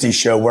Tuesday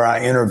show where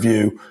I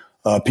interview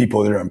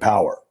people that are in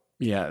power.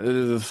 Yeah,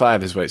 the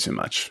 5 is way too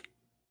much.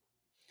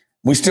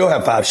 We still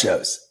have 5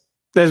 shows.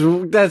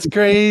 That's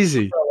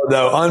crazy.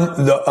 Though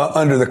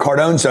under the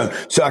Cardone Zone,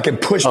 so I can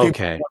push people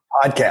on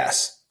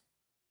podcasts.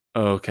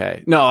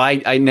 Okay. No,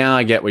 I now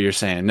I get what you're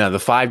saying. No, the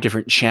 5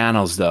 different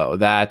channels though.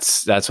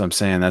 That's what I'm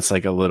saying. That's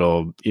like a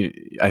little.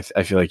 I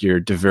feel like you're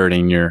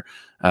diverting your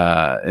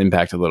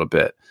impact a little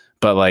bit.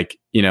 But like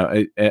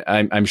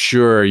I'm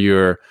sure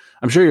your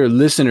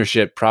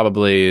listenership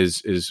probably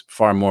is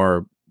far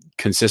more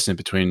consistent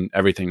between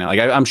everything now. Like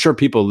I'm sure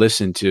people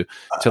listen to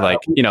like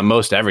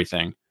most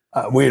everything.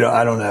 I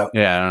don't know.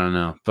 Yeah, I don't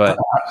know, but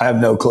I have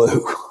no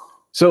clue.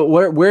 So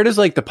where does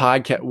like the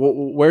podcast?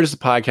 Where does the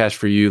podcast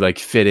for you like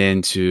fit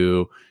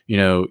into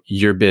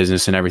your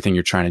business and everything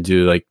you're trying to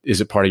do? Like, is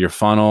it part of your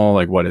funnel?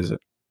 Like, what is it?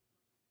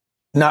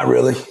 Not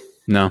really.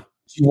 No.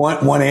 You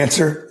want one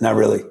answer? Not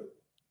really.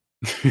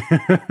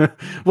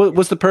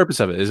 What's the purpose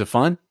of it? Is it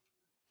fun?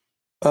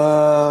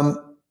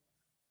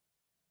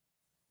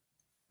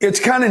 It's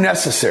kind of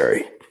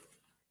necessary.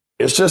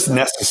 It's just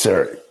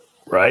necessary,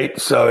 right?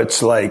 So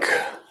it's like.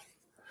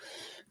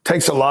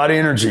 Takes a lot of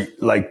energy,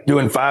 like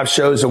doing 5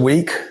 shows a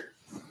week.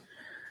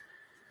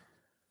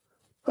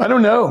 I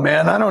don't know,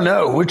 man. I don't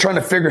know. We're trying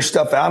to figure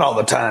stuff out all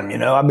the time.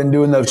 I've been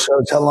doing those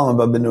shows. How long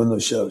have I been doing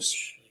those shows?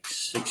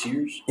 6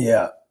 years.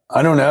 Yeah.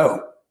 I don't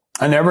know.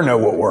 I never know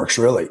what works,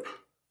 really.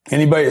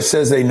 Anybody that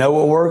says they know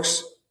what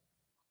works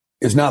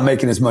is not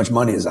making as much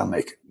money as I'm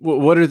making.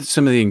 What are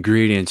some of the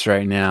ingredients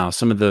right now?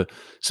 Some of the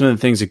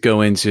things that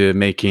go into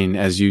making,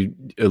 as you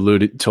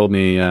told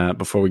me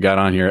before we got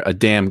on here, a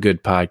damn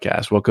good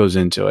podcast. What goes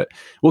into it?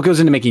 What goes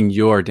into making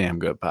your damn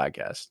good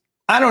podcast?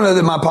 I don't know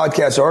that my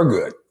podcasts are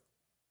good.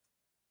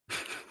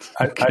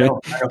 Okay.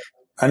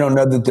 I don't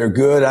know that they're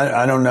good.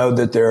 I don't know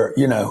that they're,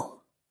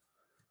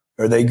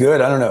 are they good?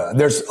 I don't know.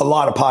 There's a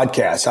lot of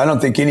podcasts. I don't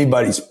think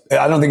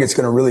it's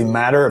going to really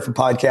matter if a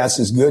podcast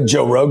is good.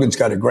 Joe Rogan's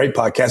got a great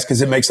podcast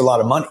because it makes a lot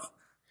of money.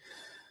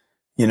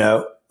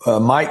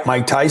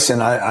 Mike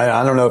Tyson,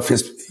 I don't know if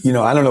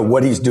I don't know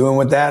what he's doing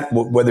with that,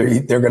 whether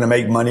they're going to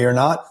make money or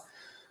not.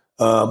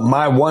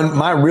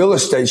 My real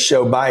estate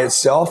show by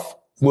itself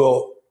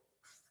will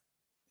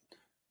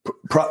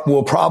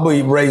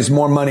probably raise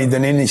more money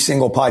than any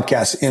single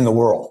podcast in the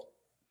world.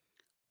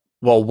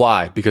 Well,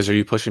 why? Because are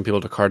you pushing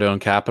people to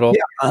Cardone Capital?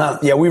 Yeah.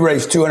 Yeah. We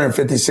raised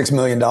 $256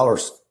 million,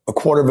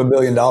 $250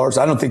 million.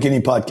 I don't think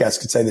any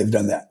podcast could say they've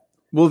done that.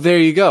 Well, there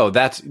you go.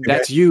 That's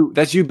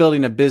you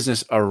building a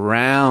business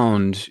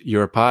around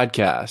your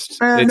podcast.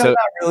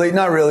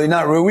 Not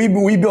really.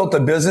 We built a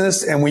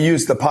business and we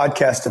used the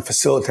podcast to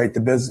facilitate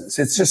the business.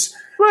 It's just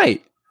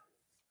right.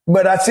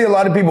 But I see a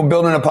lot of people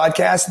building a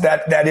podcast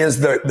that is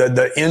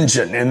the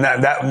engine, and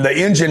that the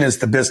engine is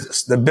the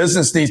business. The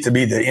business needs to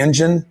be the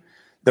engine,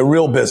 the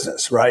real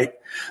business, right?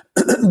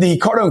 The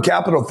Cardone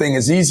Capital thing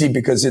is easy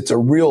because it's a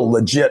real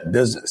legit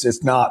business.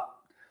 It's not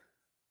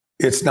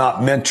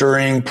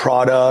mentoring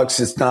products.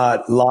 It's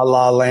not la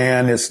la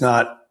land. It's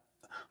not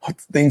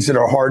things that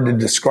are hard to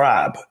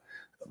describe.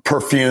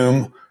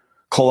 Perfume,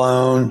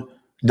 cologne,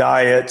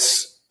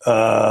 diets,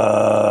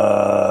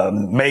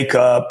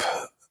 makeup,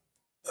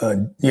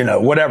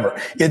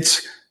 whatever.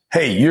 It's,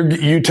 hey,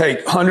 you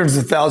take hundreds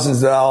of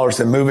thousands of dollars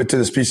and move it to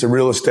this piece of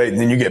real estate, and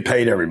then you get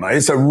paid every month.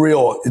 It's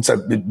a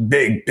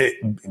big,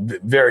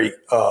 very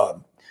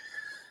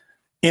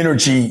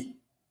energy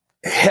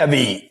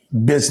heavy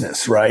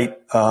business, right?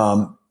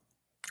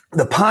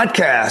 The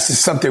podcast is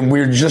something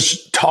we're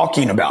just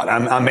talking about.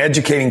 I'm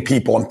educating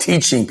people. I'm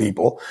teaching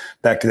people,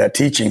 back to that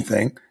teaching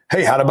thing.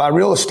 Hey, how to buy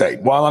real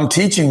estate. While I'm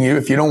teaching you,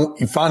 if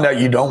you find out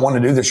you don't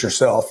want to do this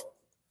yourself,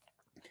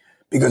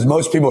 because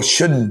most people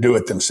shouldn't do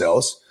it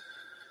themselves,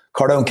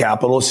 Cardone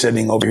Capital is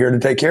sitting over here to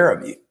take care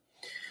of you.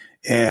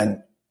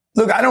 And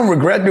look, I don't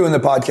regret doing the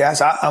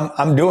podcast.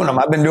 I'm doing them.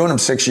 I've been doing them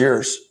 6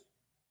 years.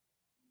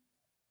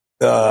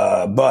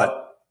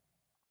 But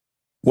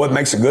what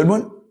makes a good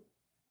one?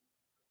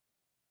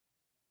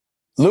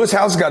 Lewis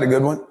Howes got a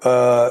good one.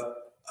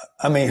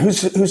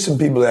 Who's some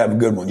people that have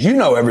good ones?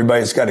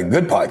 Everybody's got a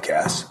good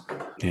podcast.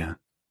 Yeah.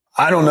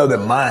 I don't know that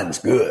mine's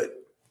good.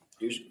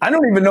 I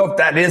don't even know if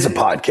that is a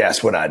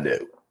podcast, what I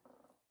do.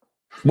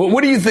 Well,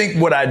 what do you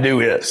think what I do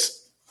is?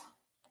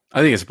 I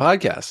think it's a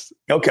podcast.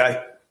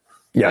 Okay.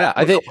 Yeah.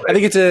 I think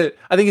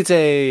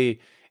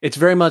it's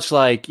very much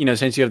like,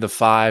 since you have the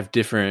 5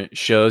 different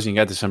shows and you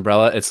got this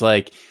umbrella, it's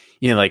like,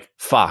 like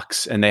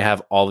Fox, and they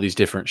have all these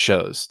different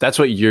shows. That's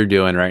what you're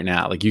doing right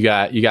now. Like you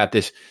got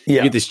this,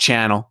 you get this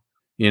channel,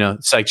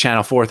 it's like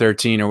channel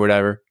 413 or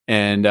whatever.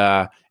 And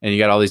you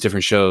got all these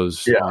different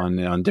shows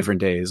on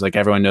different days. Like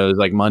everyone knows,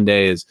 like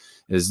Monday is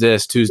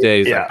this,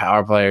 Tuesday is like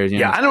Power Players.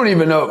 Yeah. I don't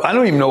even know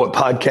what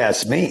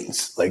podcast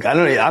means. Like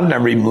I've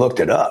never even looked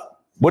it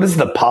up. What does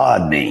the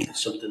pod mean?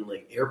 Something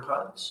like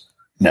AirPods?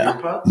 No,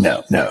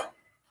 AirPods? no.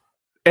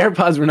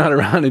 AirPods were not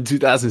around in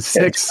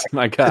 2006,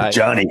 my guy.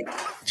 Johnny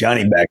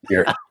back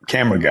here,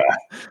 camera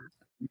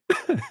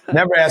guy.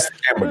 Never asked the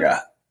camera guy.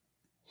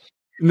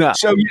 No.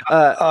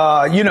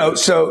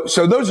 So,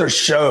 so those are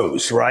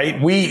shows,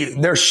 right?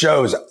 They're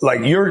shows.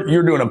 Like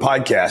you're doing a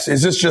podcast.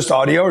 Is this just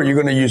audio, or are you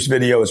going to use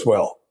video as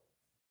well?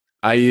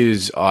 I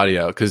use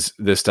audio because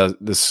this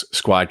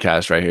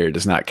Squadcast right here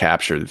does not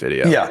capture the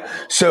video. Yeah.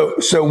 So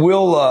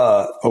we'll,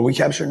 are we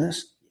capturing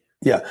this?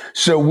 Yeah.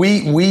 So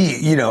we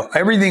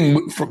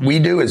everything we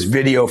do is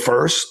video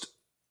first,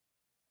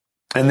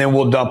 and then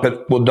we'll dump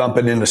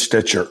it into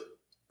Stitcher.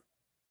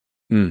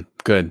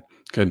 Good.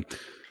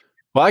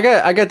 Well,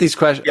 I got these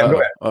questions. Yeah, go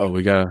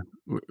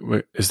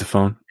ahead. Is the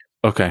phone?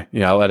 Okay.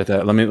 Yeah, I'll edit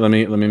that. Let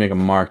me make a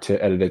mark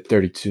to edit it.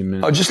 32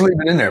 minutes. Oh, just leave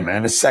it in there,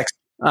 man. It's sexy.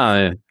 Oh,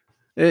 yeah.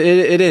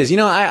 It is.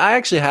 I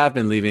actually have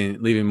been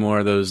leaving more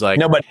of those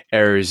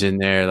errors in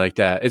there like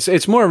that.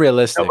 It's more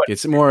realistic.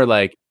 It's more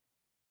like,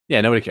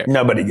 nobody cares.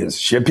 Nobody gives a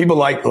shit. People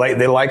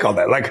they like all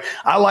that. Like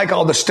I like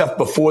all the stuff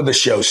before the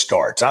show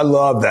starts. I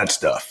love that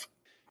stuff.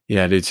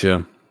 Yeah, I do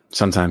too.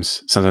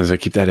 Sometimes I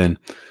keep that in.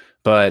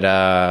 But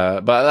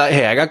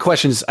hey, I got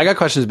questions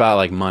about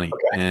like money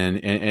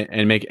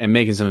and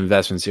making some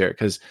investments here,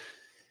 because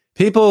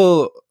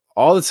people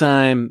all the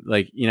time,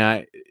 like,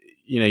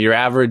 your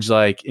average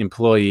like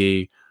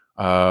employee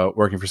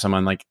working for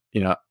someone, like,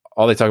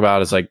 all they talk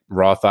about is like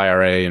Roth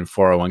IRA and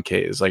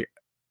 401ks. Like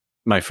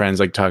my friends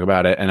like talk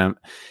about it, and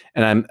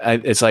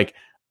it's like,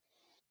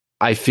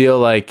 I feel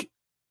like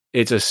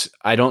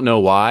I don't know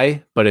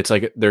why, but it's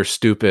like they're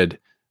stupid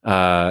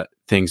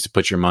things to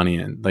put your money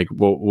in. Like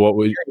what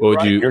would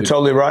you? You're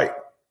totally right.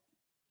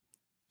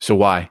 So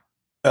why?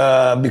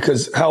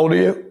 Because how old are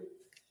you?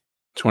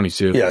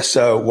 22. Yeah.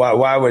 So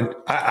why would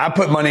I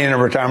put money in a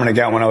retirement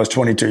account when I was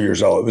 22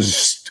 years old? It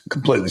was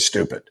completely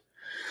stupid.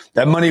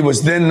 That money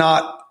was then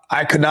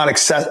I could not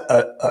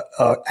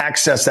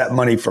access that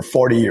money for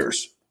 40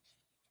 years.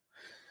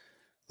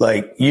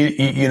 Like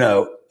you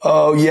know,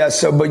 oh yeah.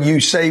 So, but you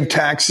save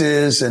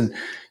taxes and,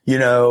 you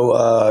know,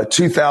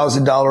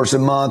 $2,000 a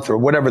month or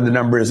whatever the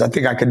number is. I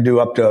think I could do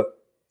up to,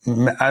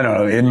 I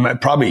don't know,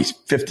 probably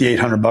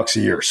 $5,800 a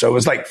year. So it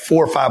was like $400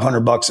 or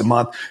 $500 a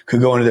month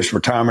could go into this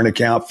retirement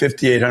account,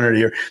 $5,800 a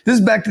year. This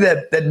is back to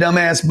that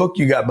dumbass book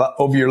you got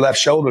over your left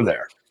shoulder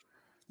there.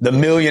 The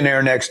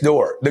Millionaire Next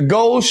Door. The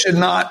goal should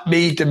not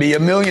be to be a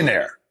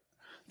millionaire.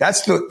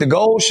 That's the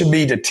goal should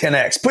be to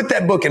 10X. Put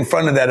that book in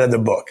front of that other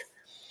book.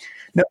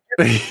 No,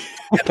 in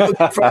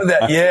front of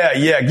that.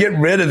 Yeah. Get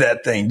rid of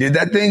that thing, dude.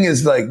 That thing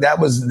is like, that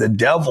was the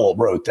devil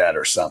wrote that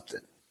or something.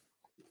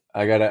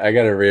 I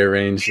gotta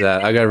rearrange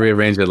that. I gotta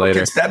rearrange it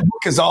later. That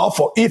book is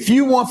awful. If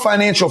you want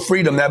financial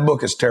freedom, that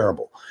book is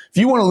terrible. If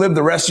you want to live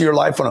the rest of your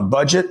life on a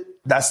budget,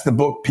 that's the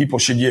book people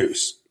should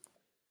use.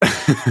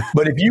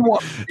 But if you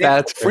want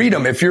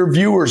freedom, if your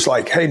viewer's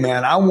like, hey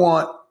man, I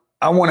want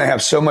to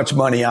have so much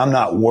money, I'm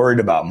not worried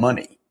about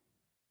money.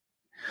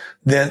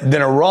 Then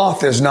a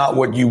Roth is not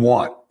what you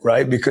want,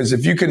 right? Because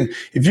if you can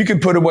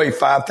put away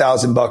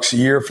 $5,000 a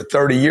year for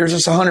 30 years,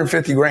 it's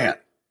 150 grand.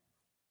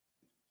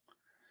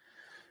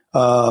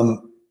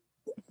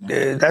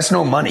 That's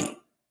no money.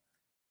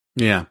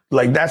 Yeah.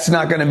 Like that's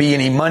not going to be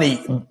any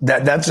money.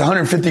 That's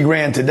 150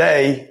 grand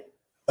today,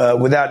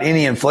 without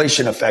any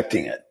inflation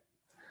affecting it.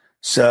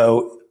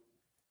 So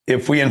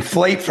if we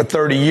inflate for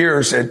 30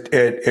 years at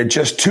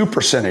just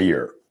 2% a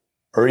year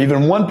or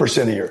even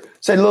 1% a year,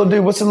 say, little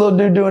dude, what's the little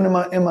dude doing in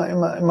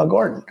my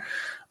garden?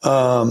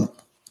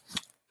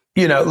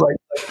 You know,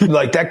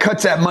 like that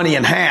cuts that money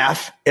in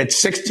half at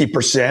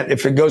 60%.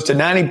 If it goes to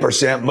 90%,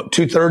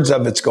 2/3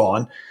 of it's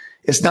gone.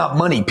 It's not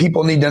money.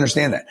 People need to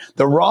understand that.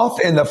 The Roth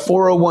and the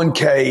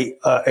 401k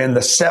and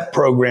the SEP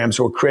programs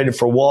were created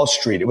for Wall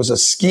Street. It was a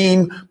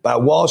scheme by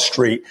Wall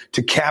Street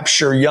to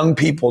capture young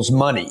people's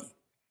money.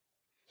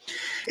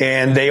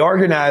 And they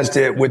organized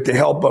it with the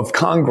help of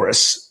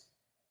Congress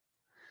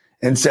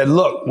and said,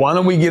 look, why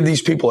don't we give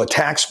these people a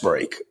tax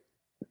break?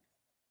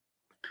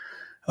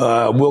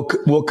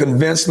 We'll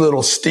convince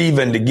little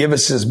Steven to give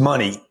us his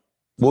money.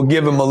 We'll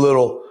give him a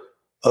little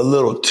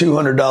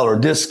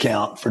 $200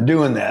 discount for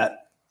doing that.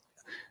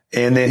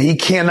 And then he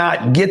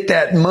cannot get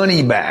that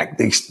money back.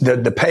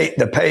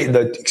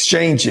 The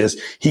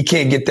exchanges, he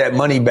can't get that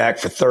money back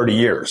for 30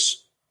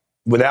 years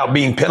without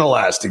being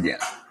penalized again.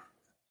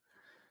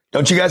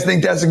 Don't you guys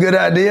think that's a good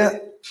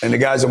idea? And the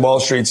guys at Wall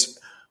Street's,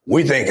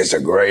 we think it's a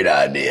great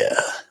idea.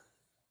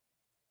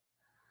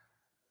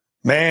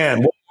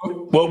 Man,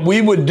 what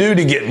we would do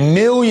to get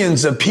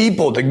millions of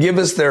people to give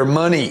us their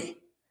money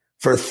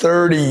for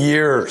 30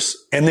 years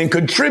and then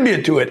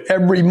contribute to it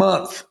every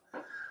month.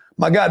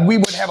 My God, we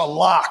would have a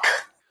lock.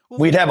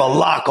 We'd have a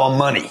lock on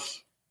money.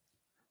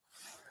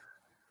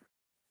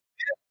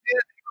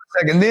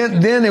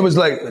 Then it was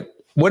like,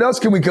 what else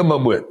can we come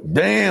up with?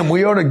 Damn,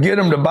 we ought to get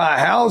them to buy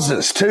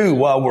houses too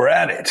while we're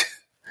at it.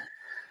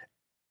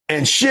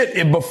 And shit,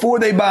 if before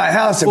they buy a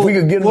house, if we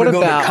could get them to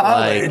go to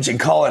college and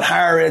call it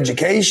higher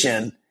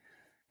education,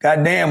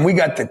 goddamn, we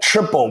got the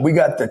triple, we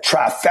got the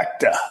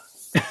trifecta.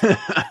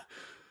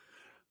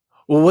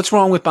 Well, what's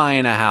wrong with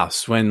buying a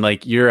house when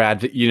like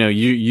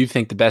you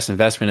think the best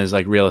investment is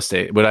like real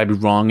estate? Would I be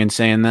wrong in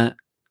saying that?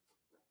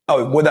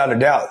 Oh, without a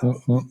doubt.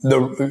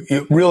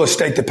 The real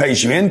estate that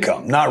pays you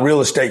income, not real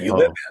estate you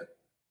live in.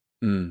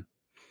 Mm.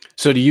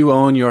 So do you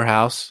own your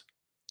house?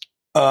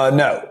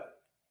 No.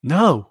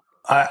 No.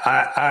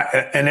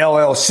 An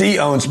LLC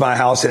owns my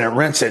house and it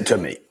rents it to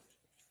me.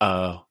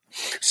 Oh.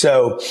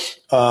 So,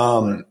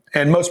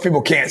 and most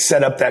people can't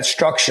set up that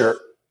structure.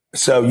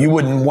 So you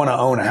wouldn't want to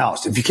own a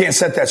house. If you can't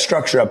set that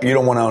structure up, you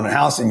don't want to own a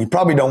house, and you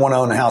probably don't want to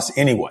own a house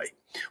anyway.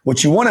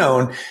 What you want to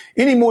own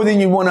any more than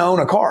you want to own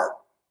a car.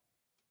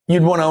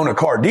 You'd want to own a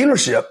car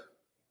dealership.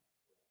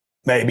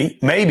 Maybe.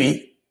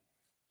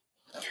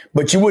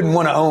 But you wouldn't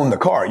want to own the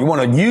car. You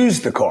want to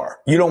use the car.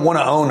 You don't want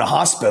to own a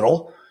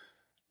hospital.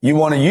 You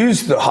want to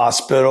use the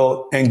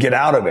hospital and get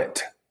out of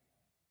it.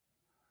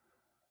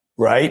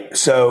 Right?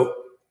 So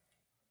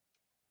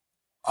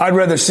I'd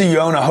rather see you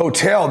own a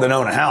hotel than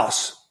own a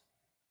house.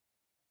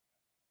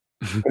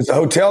 Because the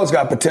hotel's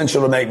got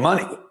potential to make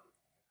money.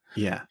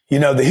 Yeah. You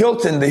know, the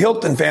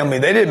Hilton family,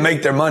 they didn't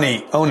make their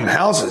money owning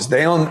houses.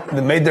 They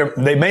made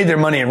their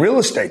money in real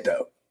estate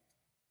though.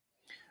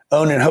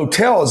 Owning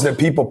hotels that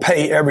people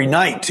pay every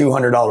night,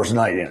 $200 a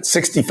night in,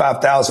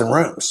 65,000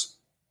 rooms.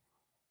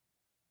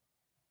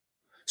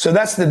 So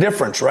that's the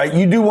difference, right?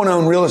 You do want to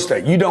own real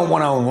estate. You don't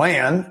want to own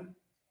land.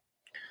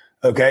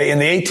 Okay. In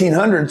the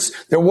 1800s,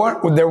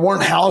 there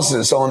weren't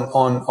houses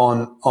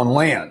on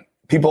land.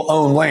 People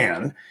owned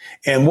land.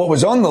 And what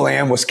was on the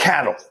land was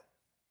cattle.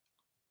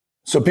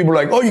 So people are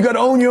like, oh, you got to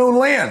own your own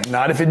land.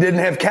 Not if it didn't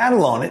have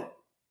cattle on it.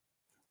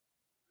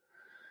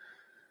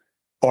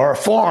 or a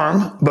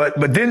farm, but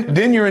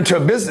then you're into a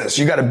business.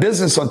 You got a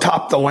business on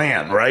top of the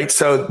land, right?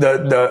 So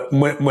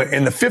when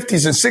in the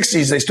 50s and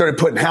 60s, they started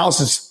putting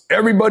houses.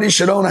 Everybody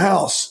should own a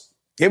house.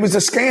 It was a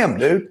scam,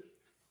 dude.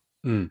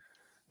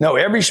 No,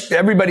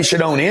 everybody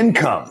should own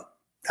income.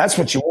 That's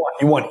what you want.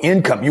 You want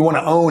income. You want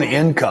to own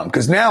income,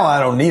 because now I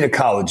don't need a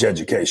college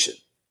education.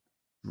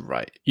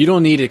 Right. You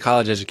don't need a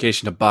college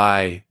education to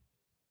buy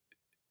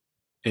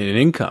an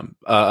income,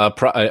 a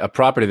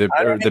property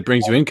that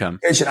brings you income.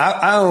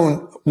 I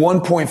own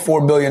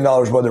 $1.4 billion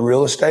worth of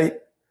real estate.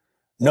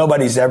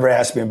 Nobody's ever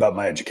asked me about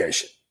my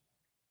education.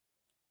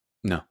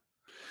 No.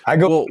 I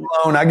get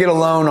a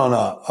loan on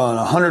a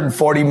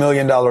 $140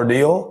 million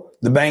deal.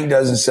 The bank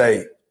doesn't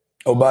say,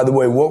 oh, by the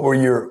way, what were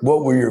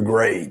your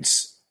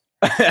grades?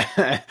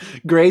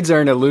 Grades are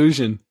an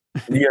illusion.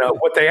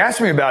 What they ask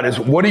me about is,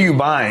 what are you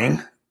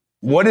buying?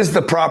 What is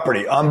the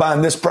property? I'm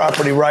buying this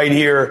property right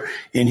here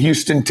in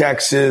Houston,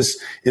 Texas.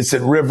 It's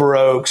at River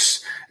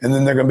Oaks. And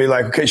then they're going to be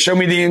like, okay, show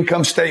me the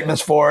income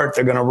statements for it.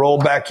 They're going to roll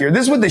back here.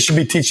 This is what they should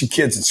be teaching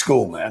kids in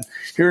school, man.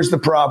 Here's the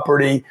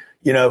property,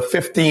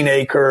 15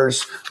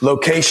 acres,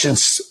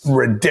 location's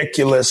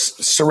ridiculous,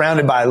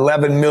 surrounded by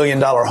 $11 million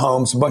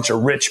homes, a bunch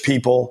of rich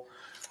people.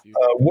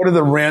 What are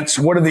the rents?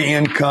 What are the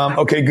income?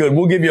 Okay, good.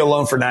 We'll give you a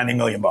loan for $90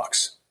 million.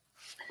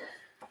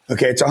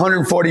 Okay, it's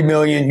 140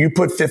 million. You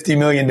put 50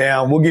 million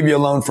down. We'll give you a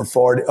loan for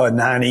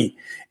 90.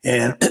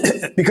 And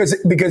because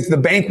the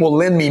bank will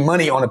lend me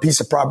money on a piece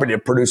of property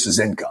that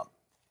produces income.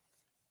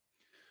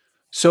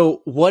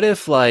 So what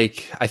if, I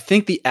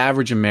think the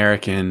average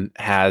American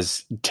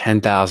has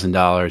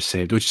 $10,000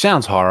 saved, which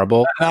sounds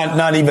horrible.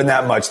 Not even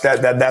that much.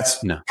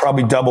 That's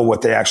probably double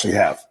what they actually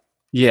have.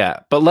 Yeah,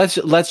 but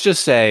let's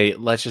just say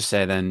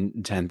then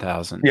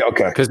 10,000. Yeah,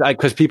 okay.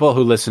 Because people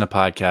who listen to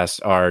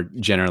podcasts are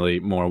generally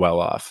more well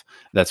off.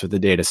 That's what the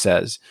data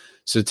says.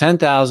 So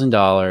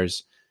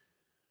 $10,000.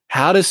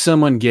 How does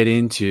someone get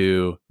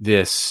into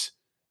this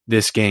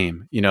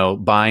game?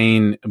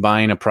 Buying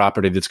a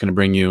property that's going to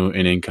bring you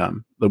an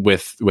income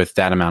with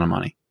that amount of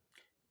money.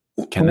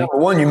 Number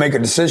one, you make a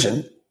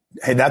decision.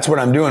 Hey, that's what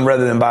I'm doing,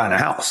 rather than buying a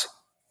house.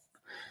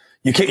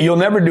 You'll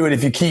never do it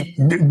if you keep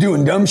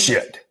doing dumb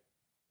shit.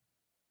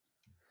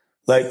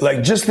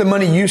 Like just the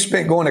money you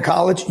spent going to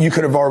college, you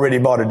could have already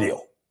bought a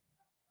deal.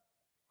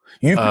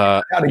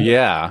 Yeah.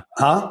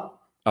 Huh?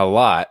 A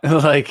lot.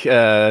 It's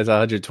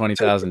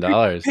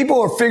 $120,000.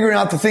 People are figuring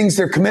out the things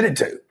they're committed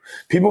to.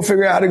 People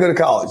figure out how to go to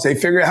college. They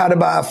figure out how to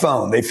buy a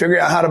phone. They figure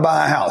out how to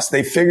buy a house.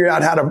 They figure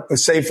out how to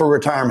save for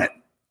retirement,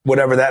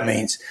 whatever that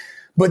means.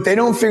 But they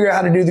don't figure out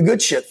how to do the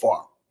good shit for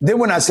them. Then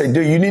when I say,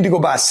 dude, you need to go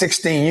buy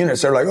 16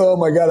 units, they're like, oh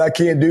my God, I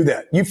can't do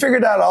that. You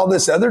figured out all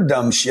this other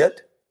dumb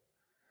shit.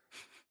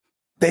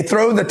 They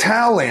throw the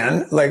towel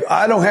in, like,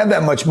 I don't have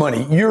that much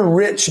money. You're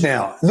rich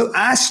now. Look,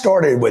 I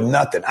started with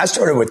nothing. I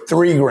started with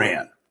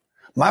 $3,000.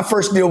 My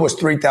first deal was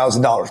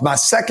 $3,000. My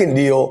second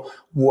deal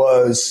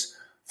was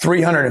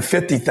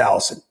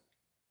 $350,000.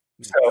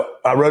 So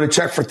I wrote a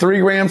check for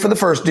 $3,000 for the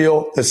first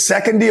deal. The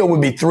second deal would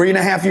be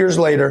 3.5 years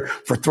later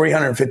for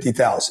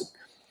 $350,000.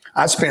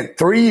 I spent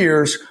 3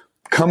 years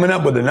coming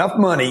up with enough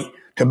money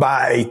to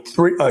buy a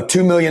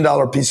 $2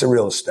 million piece of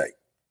real estate.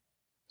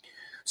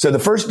 So the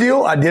first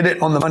deal, I did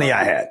it on the money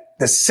I had.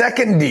 The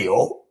second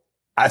deal,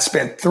 I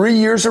spent 3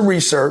 years of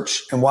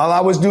research. And while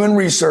I was doing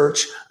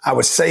research, I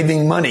was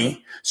saving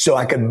money so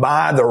I could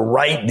buy the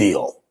right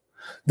deal.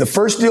 The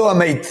first deal I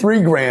made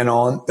 $3,000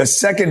 on. The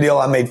second deal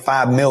I made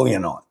 $5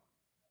 million on.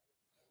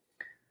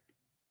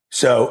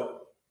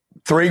 So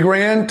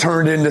 $3,000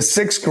 turned into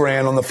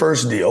 $6,000 on the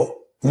first deal.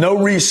 No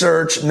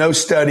research, no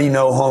study,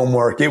 no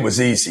homework. It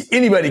was easy.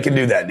 Anybody can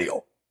do that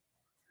deal.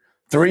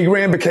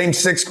 $3,000 became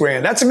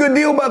 $6,000. That's a good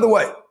deal, by the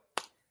way.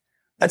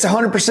 That's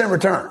 100%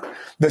 return.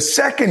 The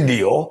second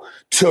deal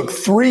took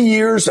 3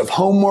 years of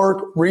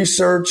homework,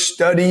 research,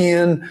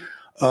 studying,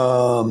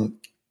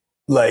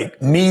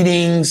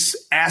 meetings,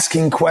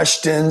 asking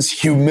questions,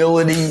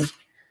 humility.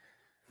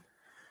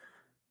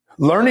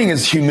 Learning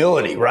is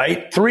humility,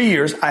 right? 3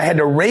 years. I had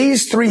to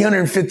raise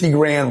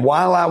 $350,000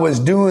 while I was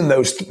doing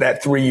that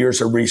 3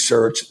 years of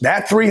research.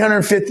 That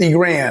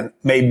 $350,000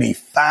 made me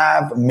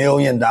 $5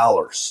 million.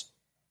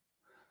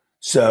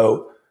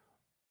 So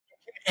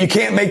you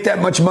can't make that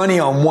much money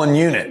on one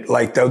unit,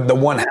 like the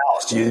one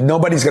house.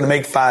 Nobody's going to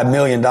make $5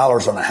 million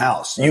on a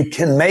house. You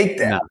can make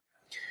that. No.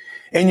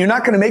 And you're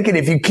not going to make it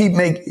if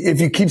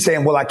you keep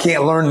saying, well, I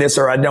can't learn this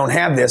or I don't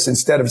have this,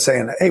 instead of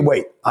saying, hey,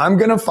 wait, I'm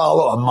going to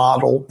follow a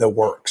model that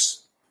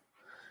works.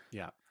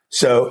 Yeah.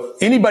 So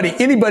anybody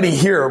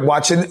here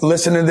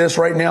listening to this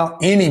right now,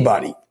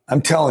 anybody,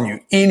 I'm telling you,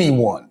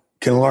 anyone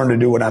can learn to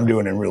do what I'm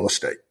doing in real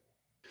estate.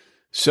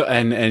 So,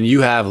 and you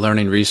have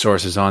learning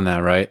resources on that,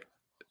 right?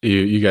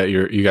 You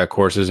got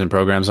courses and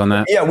programs on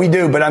that? Yeah, we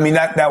do. But I mean,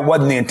 that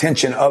wasn't the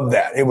intention of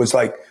that. It was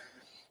like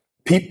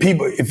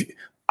people,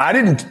 I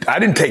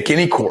didn't take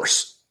any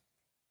course.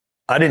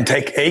 I didn't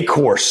take a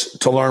course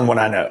to learn what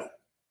I know.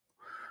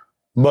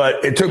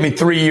 But it took me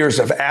 3 years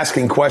of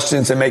asking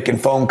questions and making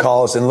phone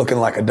calls and looking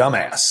like a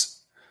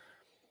dumbass.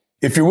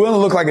 If you're willing to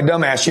look like a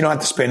dumbass, you don't have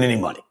to spend any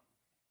money.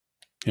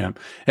 Yeah,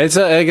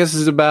 I guess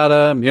it's about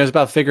it's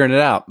about figuring it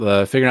out,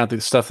 figuring out the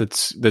stuff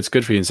that's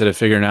good for you instead of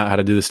figuring out how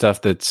to do the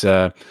stuff that's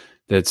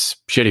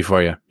shitty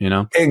for you.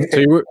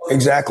 So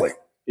exactly.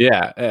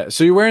 Yeah.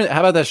 So you're wearing.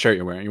 How about that shirt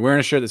you're wearing? You're wearing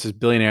a shirt that says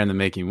 "Billionaire in the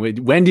Making."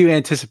 When do you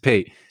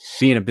anticipate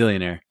being a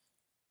billionaire?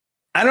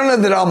 I don't know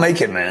that I'll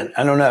make it, man.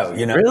 I don't know.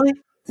 Really?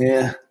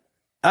 Yeah.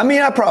 I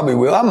mean, I probably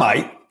will. I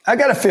might. I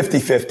got a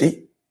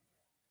 50-50.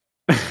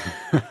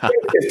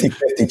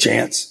 50-50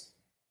 chance.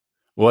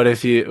 What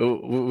if we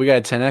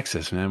got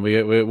 10x's, man?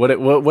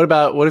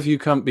 What if you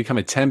become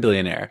a 10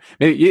 billionaire?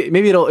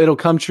 Maybe it'll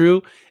come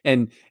true,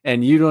 and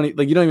you don't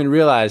even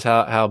realize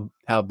how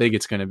big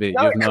it's going to be.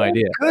 No, you have no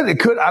idea. It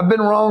could. I've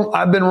been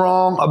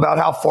wrong about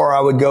how far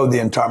I would go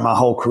my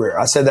whole career.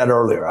 I said that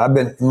earlier.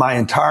 My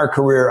entire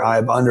career,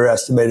 I've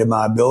underestimated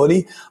my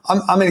ability.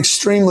 I'm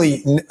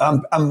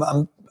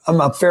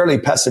a fairly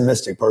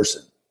pessimistic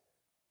person.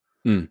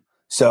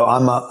 So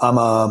I'm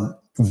a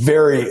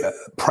very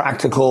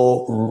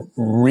practical,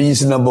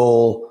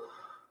 reasonable,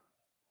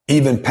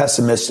 even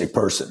pessimistic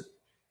person.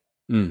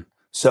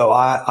 So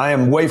I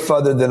am way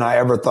further than I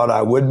ever thought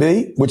I would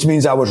be, which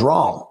means I was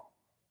wrong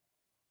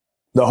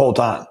the whole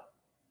time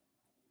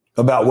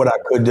about what I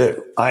could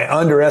do. I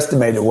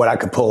underestimated what I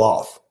could pull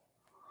off.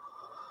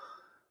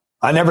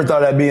 I never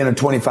thought I'd be in a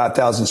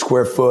 25,000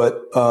 square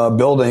foot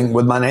building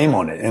with my name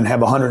on it and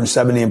have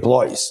 170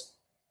 employees.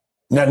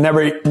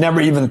 Never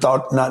even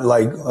thought, not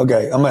like,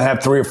 okay, I'm going to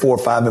have 3 or 4 or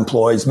 5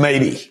 employees,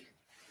 maybe.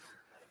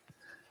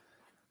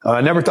 I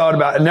never thought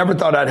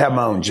I'd have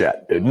my own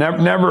jet.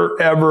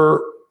 Never,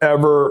 ever,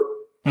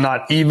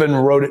 not even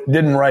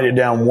didn't write it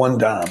down one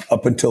time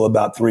up until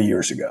about 3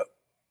 years ago.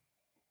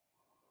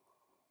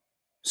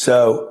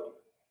 So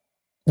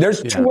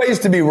there's 2 ways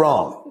to be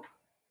wrong.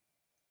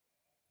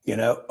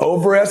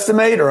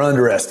 Overestimate or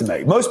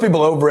underestimate. Most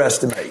people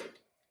overestimate.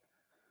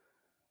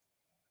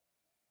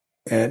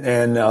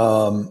 And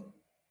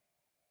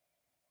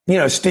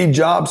Steve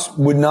Jobs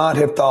would not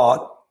have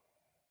thought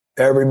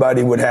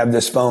everybody would have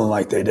this phone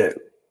like they do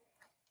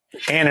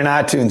and an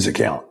iTunes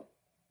account.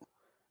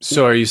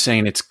 So are you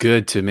saying it's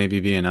good to maybe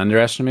be an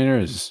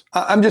underestimator?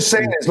 I'm just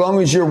saying, as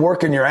long as you're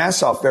working your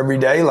ass off every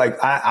day, like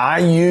I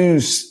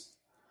use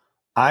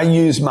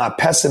my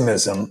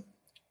pessimism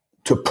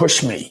to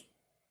push me.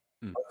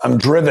 I'm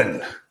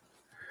driven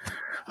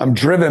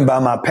by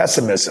my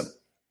pessimism.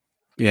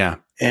 Yeah.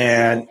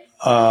 And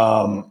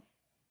I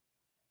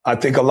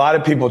think a lot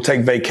of people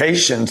take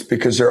vacations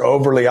because they're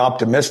overly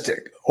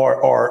optimistic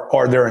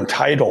or they're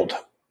entitled.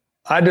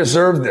 I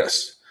deserve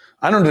this.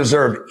 I don't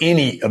deserve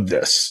any of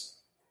this.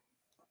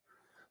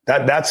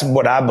 That's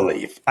what I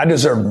believe. I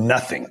deserve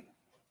nothing.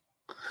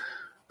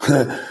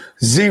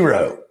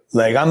 Zero.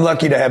 Like, I'm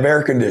lucky to have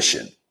air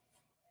conditioning.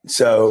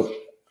 So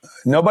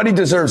nobody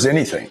deserves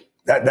anything.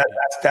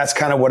 That's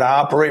kind of what I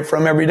operate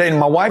from every day. And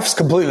my wife's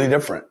completely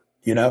different,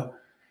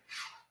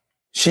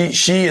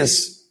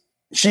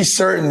 She's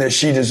certain that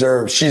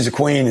she's a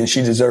queen and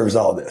she deserves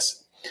all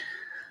this.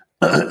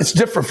 It's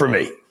different for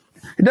me.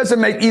 It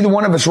doesn't make either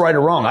one of us right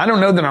or wrong. I don't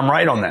know that I'm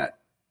right on that.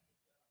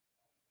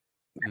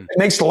 It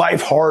makes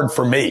life hard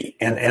for me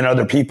and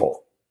other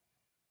people.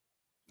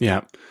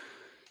 Yeah.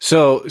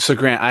 So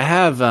Grant, I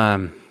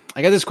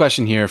got this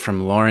question here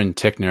from Lauren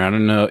Tickner. I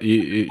don't know.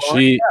 You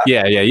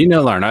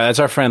know Lauren. That's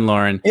our friend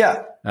Lauren.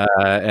 Yeah.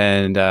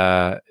 And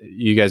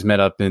you guys met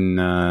up in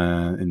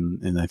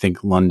I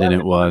think London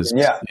it was.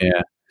 Yeah.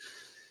 Yeah.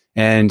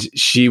 And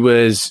she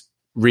was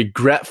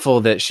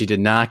regretful that she did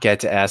not get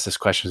to ask this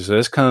question. So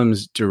this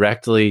comes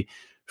directly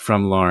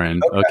from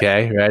Lauren.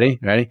 Okay.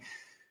 Ready?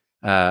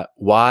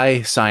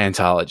 Why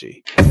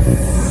Scientology?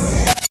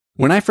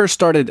 When I first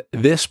started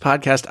this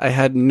podcast, I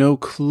had no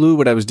clue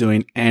what I was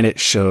doing, and it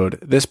showed.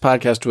 This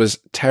podcast was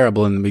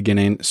terrible in the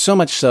beginning, so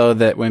much so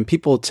that when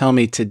people tell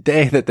me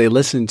today that they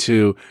listened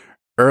to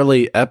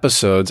early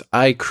episodes,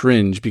 I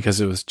cringe because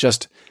it was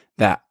just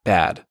that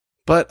bad.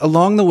 But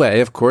along the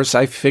way, of course,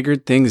 I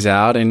figured things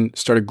out and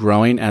started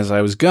growing as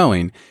I was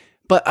going.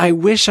 But I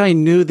wish I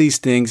knew these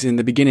things in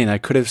the beginning. I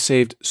could have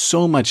saved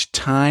so much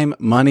time,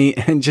 money,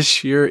 and just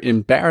sheer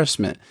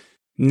embarrassment.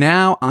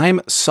 Now I'm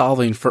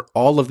solving for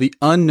all of the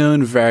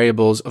unknown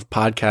variables of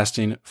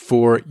podcasting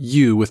for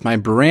you with my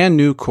brand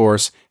new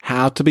course,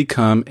 How to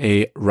Become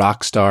a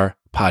Rockstar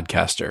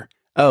Podcaster.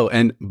 Oh,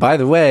 and by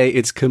the way,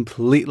 it's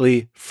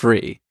completely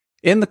free.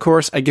 In the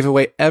course, I give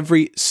away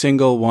every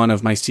single one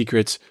of my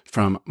secrets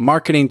from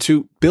marketing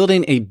to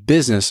building a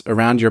business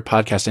around your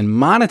podcast and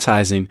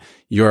monetizing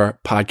your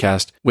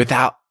podcast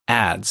without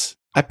ads.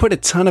 I put a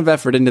ton of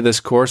effort into this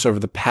course over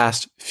the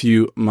past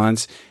few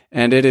months,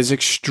 and it is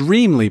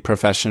extremely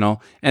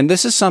professional. And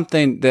this is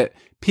something that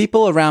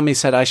people around me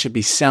said I should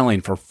be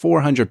selling for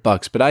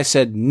 $400, but I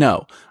said,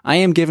 no, I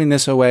am giving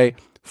this away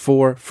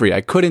for free.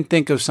 I couldn't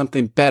think of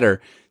something better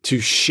to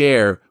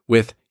share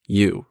with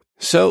you.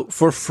 So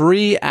for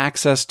free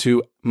access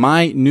to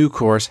my new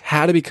course,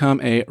 How to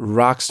Become a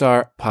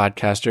Rockstar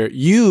Podcaster,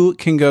 you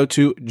can go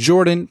to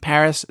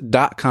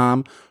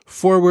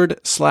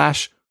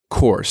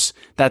jordanparis.com/course.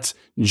 That's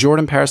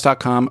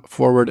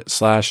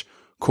jordanparis.com/course.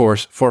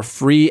 course for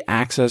free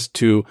access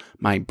to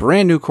my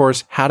brand new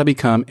course, How to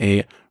Become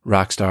a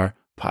Rockstar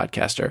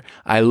Podcaster.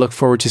 I look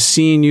forward to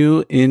seeing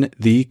you in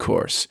the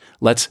course.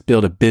 Let's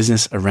build a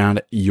business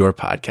around your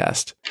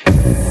podcast.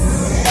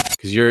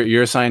 Because you're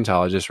a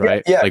Scientologist,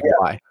 right? Yeah.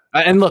 Why?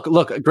 And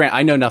look, Grant,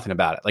 I know nothing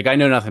about it. I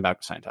know nothing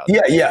about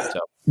Scientology. Yeah. So.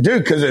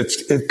 Dude,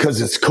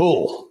 because it's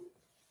cool.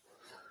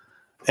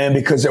 And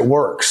because it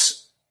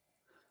works.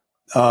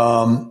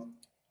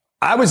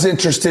 I was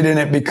interested in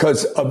it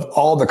because of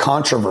all the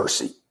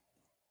controversy.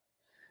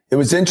 It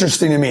was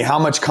interesting to me how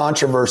much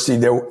controversy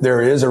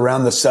there is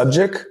around the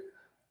subject.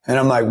 And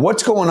I'm like,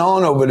 what's going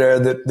on over there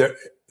that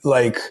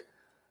like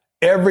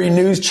every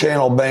news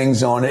channel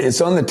bangs on it.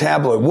 It's on the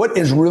tabloid. What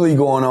is really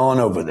going on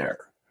over there?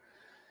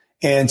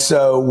 And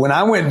so when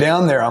I went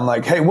down there, I'm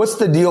like, hey, what's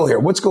the deal here?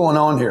 What's going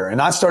on here?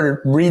 And I started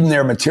reading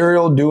their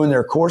material, doing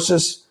their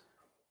courses.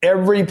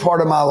 Every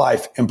part of my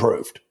life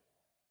improved.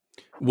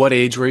 What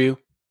age were you?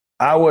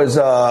 I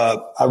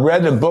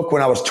read the book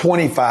when I was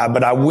 25,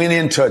 but I went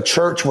into a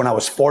church when I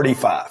was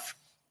 45.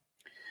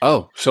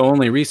 Oh, so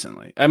only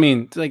recently. I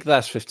mean, like the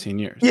last 15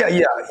 years.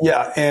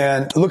 Yeah.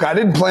 And look, I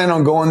didn't plan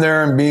on going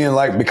there and being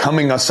like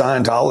becoming a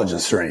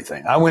Scientologist or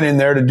anything. I went in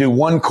there to do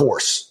one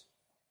course.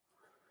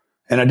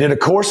 And I did a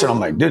course and I'm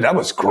like, dude, that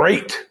was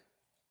great.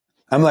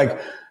 I'm like,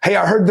 hey,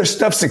 I heard this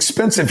stuff's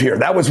expensive here.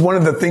 That was one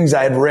of the things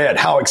I had read,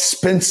 how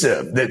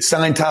expensive, that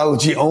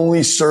Scientology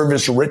only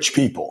service rich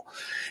people.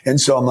 And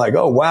so I'm like,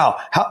 oh, wow.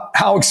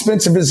 How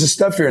expensive is this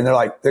stuff here? And they're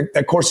like,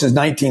 that course is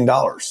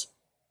 $19.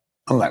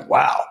 I'm like,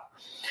 wow.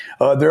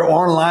 There are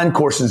online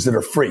courses that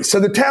are free. So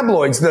the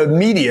tabloids, the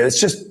media,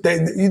 it's just,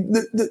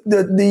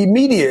 the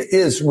media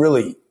is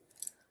really,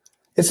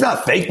 it's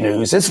not fake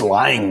news. It's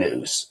lying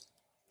news.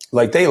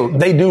 Like they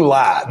do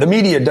lie. The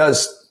media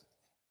does,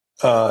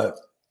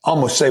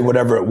 almost say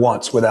whatever it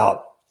wants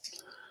without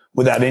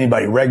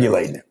anybody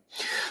regulating it.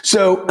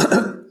 So,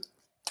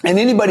 and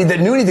anybody that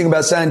knew anything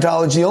about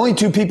Scientology, the only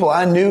two people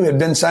I knew had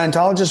been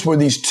Scientologists were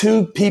these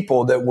two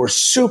people that were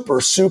super,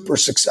 super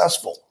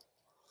successful.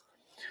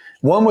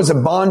 One was a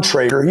bond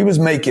trader. He was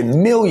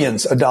making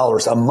millions of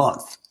dollars a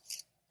month.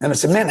 And I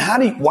said, man,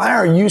 why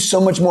are you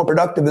so much more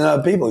productive than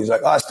other people? He's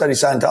like, oh, I study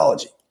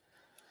Scientology.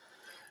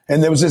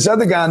 And there was this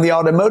other guy in the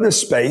automotive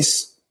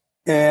space,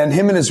 and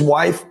him and his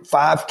wife,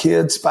 5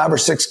 or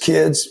 6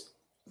 kids,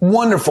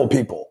 wonderful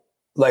people,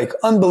 like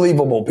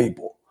unbelievable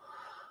people.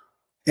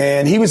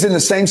 And he was in the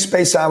same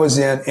space I was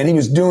in, and he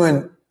was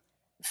doing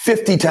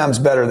 50 times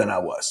better than I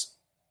was.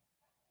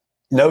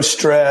 No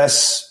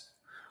stress,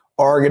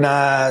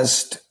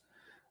 organized,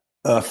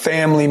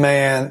 family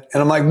man.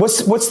 And I'm like, what's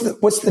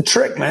the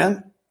trick,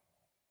 man?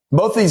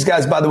 Both of these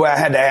guys, by the way, I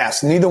had to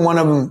ask. Neither one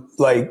of them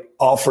like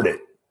offered it.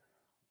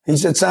 He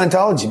said,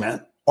 Scientology,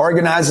 man,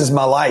 organizes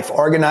my life,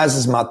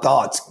 organizes my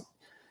thoughts.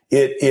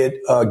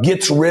 It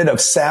gets rid of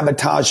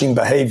sabotaging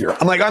behavior.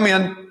 I'm like, I'm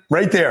in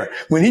right there.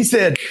 When he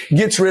said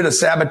gets rid of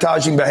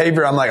sabotaging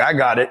behavior, I'm like, I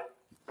got it.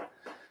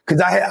 Cause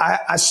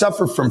I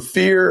suffer from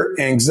fear,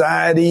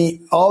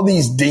 anxiety, all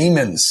these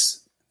demons.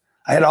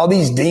 I had all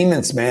these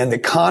demons, man,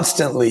 that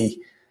constantly,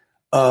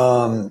 they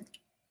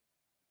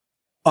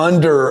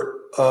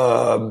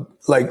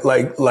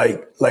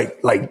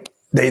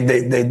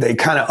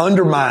kind of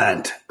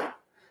undermined.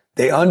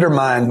 They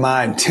undermined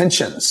my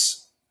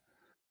intentions.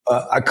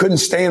 I couldn't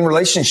stay in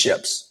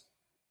relationships.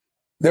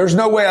 There's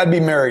no way I'd be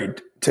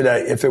married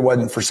today if it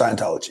wasn't for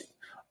Scientology.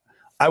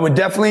 I would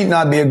definitely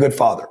not be a good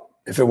father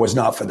if it was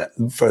not for that,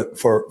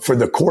 for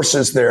the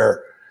courses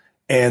there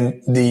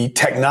and the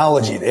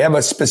technology. They have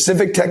a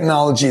specific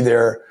technology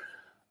there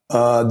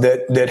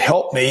that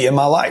helped me in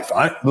my life.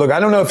 Look, I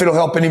don't know if it'll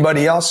help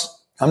anybody else.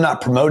 I'm not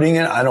promoting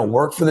it. I don't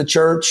work for the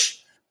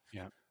church.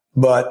 Yeah.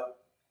 But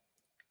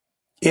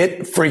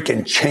it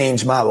freaking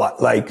changed my life.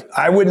 Like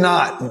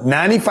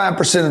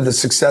 95% of the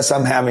success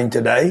I'm having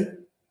today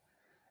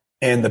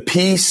and the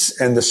peace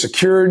and the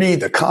security,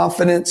 the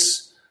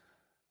confidence,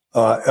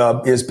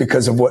 is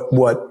because of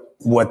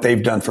what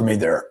they've done for me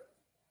there.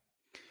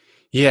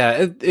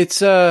 Yeah.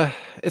 It's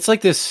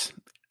like this,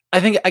 I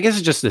guess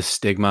it's just this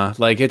stigma.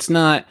 Like it's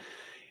not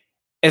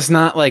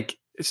like,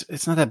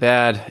 it's not that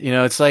bad. You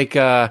know, it's like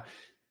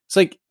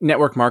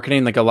network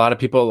marketing. Like a lot of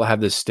people have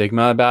this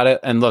stigma about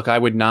it. And look, I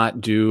would not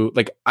do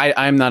like,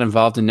 I'm not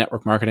involved in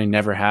network marketing,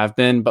 never have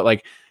been, but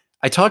like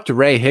I talked to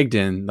Ray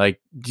Higdon. Like,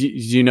 do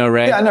you know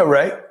Ray? Yeah, I know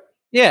Ray.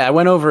 Yeah. I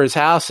went over his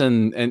house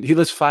and he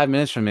lives 5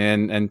 minutes from me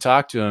and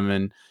talked to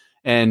him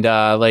and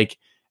I'm like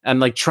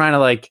trying to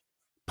like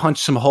punch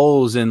some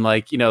holes in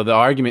like, you know, the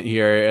argument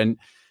here.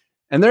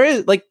 And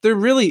there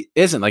really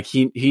isn't. Like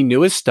he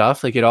knew his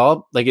stuff. Like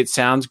it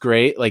sounds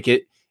great. Like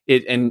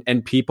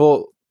and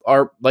people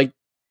are like,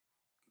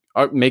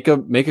 make a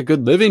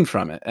good living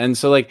from it. And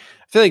so like,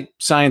 I feel like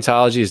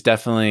Scientology is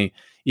definitely,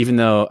 even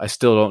though I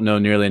still don't know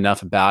nearly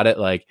enough about it,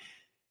 like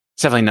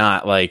it's definitely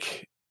not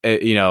like,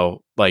 you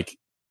know, like,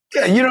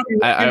 yeah, you don't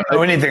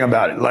know anything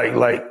about it.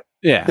 Like,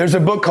 yeah, there's a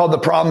book called The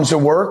Problems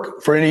of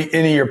Work for any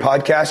of your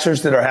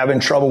podcasters that are having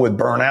trouble with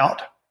burnout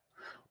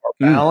or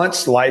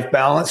balance, life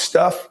balance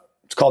stuff.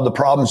 It's called The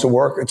Problems of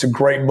Work. It's a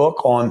great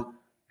book on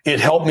It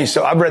helped me.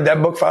 So I've read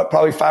that book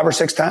probably 5 or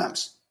 6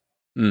 times.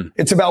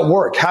 It's about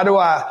work. How do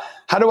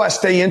I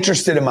stay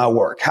interested in my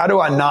work? How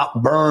do I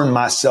not burn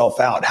myself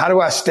out? How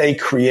do I stay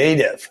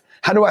creative?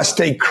 How do I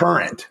stay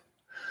current?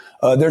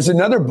 There's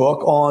another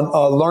book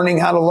on learning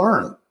how to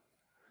learn.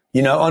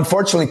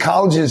 Unfortunately,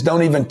 colleges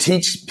don't even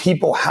teach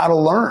people how to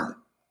learn,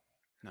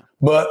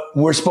 but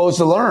we're supposed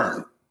to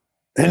learn.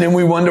 And then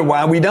we wonder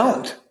why we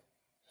don't.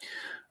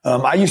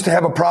 I used to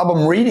have a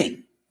problem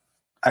reading.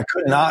 I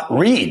could not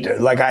read.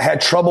 Like I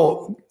had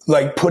trouble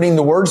putting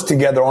the words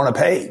together on a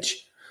page.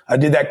 I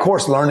did that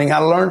course, Learning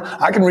How to Learn.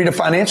 I can read a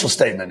financial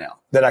statement now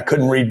that I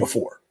couldn't read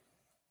before.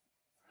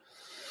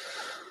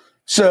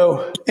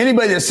 So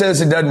anybody that says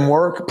it doesn't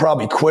work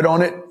probably quit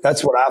on it.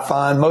 That's what I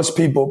find. Most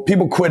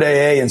people quit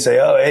AA and say,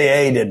 oh,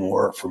 AA didn't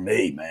work for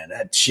me, man.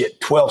 That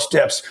shit, 12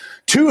 steps.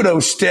 2 of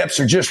those steps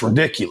are just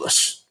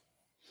ridiculous.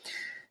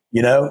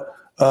 People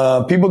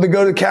that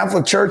go to the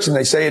Catholic Church and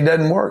they say it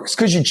doesn't work. It's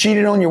because you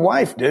cheated on your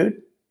wife,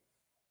 dude.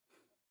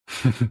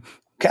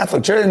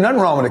 Catholic Church, there's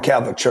nothing wrong with the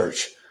Catholic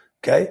Church.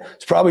 Okay.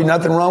 It's probably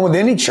nothing wrong with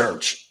any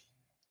church.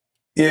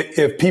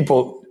 If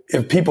people,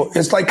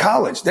 it's like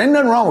college. There's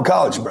nothing wrong with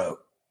college, bro.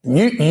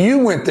 You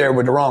went there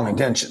with the wrong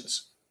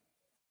intentions.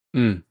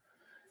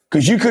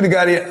 Cause you could have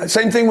got in,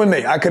 same thing with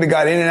me. I could have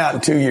got in and out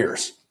in 2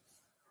 years,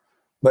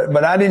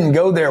 but I didn't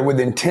go there with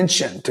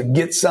intention to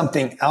get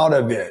something out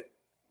of it,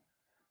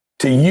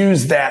 to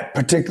use that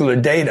particular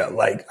data.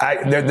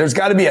 There's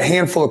got to be a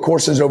handful of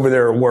courses over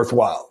there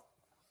worthwhile.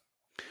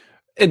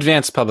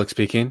 Advanced public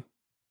speaking.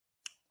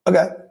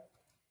 Okay.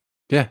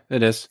 Yeah,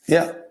 it is.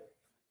 Yeah.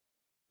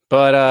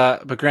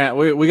 But Grant,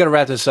 we got to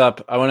wrap this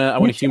up. I want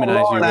to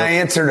humanize you. I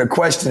answered a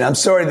question. I'm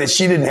sorry that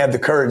she didn't have the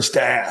courage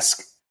to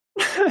ask.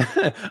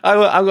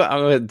 I'm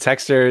going to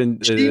text her in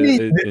 2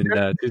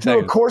 seconds.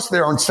 A course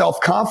there on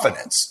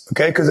self-confidence.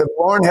 Okay. Because if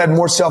Lauren had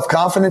more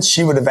self-confidence,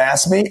 she would have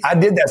asked me. I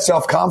did that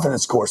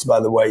self-confidence course,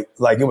 by the way.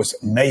 It was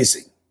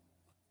amazing.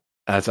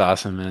 That's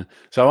awesome, man.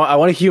 So I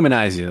want to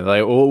humanize you.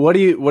 What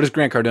does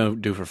Grant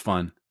Cardone do for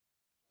fun?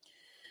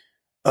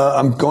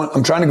 I'm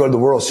trying to go to the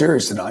World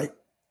Series tonight.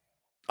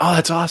 Oh,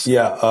 that's awesome.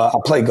 Yeah. I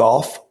play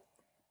golf.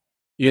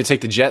 You gonna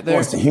take the jet there? He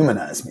wants to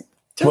humanize me.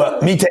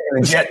 Well, me taking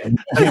the jet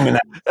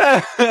humanize.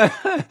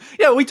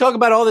 Yeah, we talk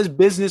about all this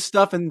business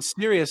stuff and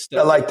serious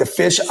stuff. I like to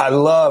fish. I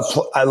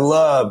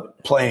love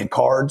playing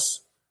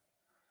cards,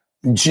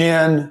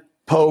 gin,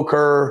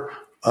 poker,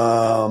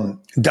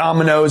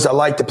 dominoes. I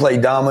like to play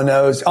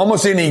dominoes.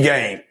 Almost any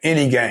game.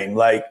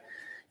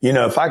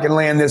 If I can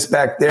land this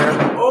back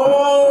there.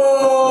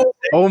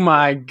 Oh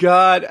my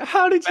God.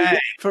 How did you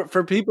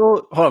for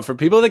people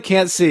that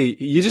can't see,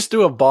 you just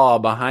threw a ball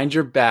behind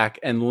your back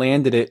and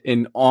landed it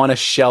on a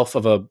shelf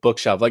of a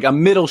bookshelf, like a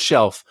middle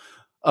shelf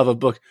of a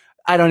book.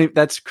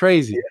 That's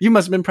crazy. Yeah. You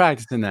must have been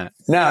practicing that.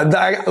 No,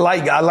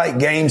 I like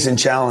games and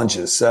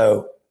challenges.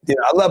 So,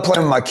 I love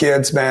playing with my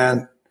kids,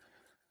 man.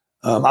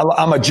 I'm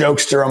a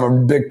jokester. I'm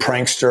a big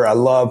prankster. I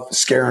love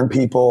scaring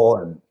people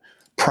and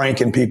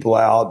pranking people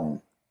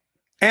out.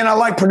 And I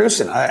like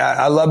producing.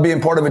 I love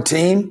being part of a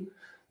team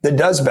that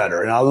does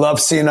better. And I love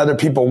seeing other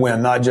people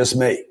win, not just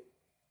me.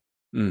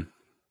 I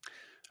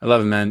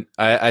love it, man.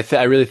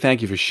 I really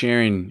thank you for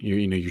sharing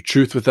your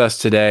truth with us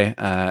today.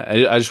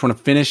 I just want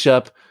to finish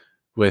up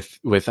with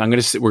we're going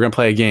to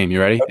play a game.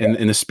 You ready? Okay.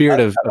 In the spirit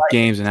of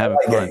games and having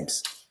fun.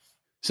 Games.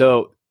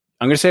 So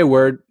I'm going to say a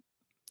word.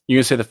 You're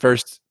going to say the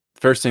first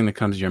thing that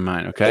comes to your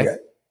mind. Okay.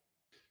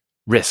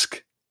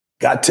 Risk.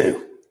 Got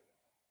to.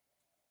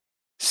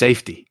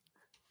 Safety.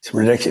 It's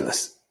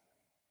ridiculous.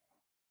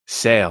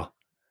 Sail.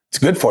 It's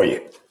good for you.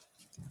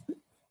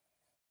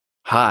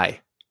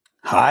 High.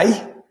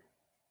 High?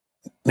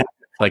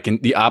 Like in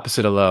the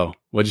opposite of low.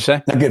 What'd you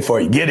say? Not good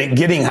for you.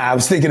 Getting high. I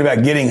was thinking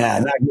about getting high.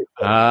 Not good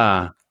for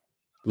you.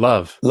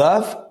 Love.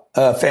 Love?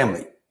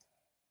 Family.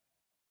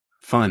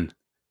 Fun.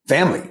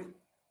 Family.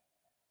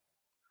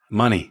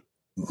 Money.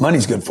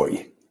 Money's good for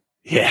you.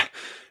 Yeah.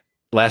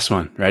 Last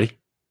one. Ready?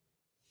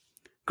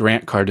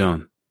 Grant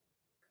Cardone.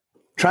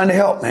 Trying to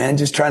help, man.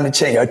 Just trying to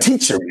change. A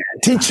teacher, man.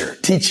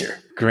 Teacher.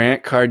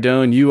 Grant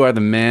Cardone, you are the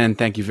man.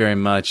 Thank you very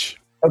much.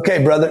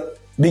 Okay, brother.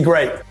 Be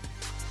great.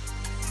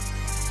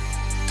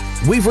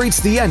 We've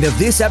reached the end of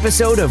this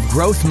episode of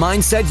Growth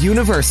Mindset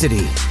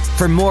University.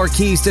 For more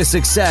keys to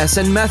success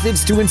and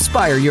methods to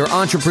inspire your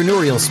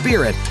entrepreneurial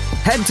spirit,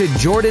 head to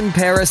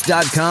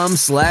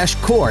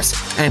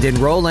jordanparis.com/course and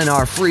enroll in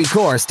our free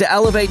course to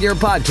elevate your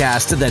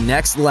podcast to the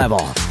next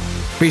level.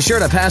 Be sure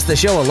to pass the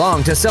show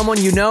along to someone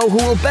you know who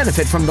will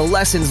benefit from the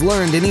lessons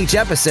learned in each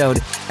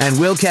episode, and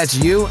we'll catch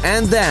you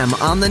and them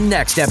on the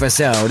next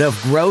episode of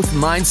Growth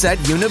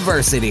Mindset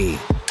University.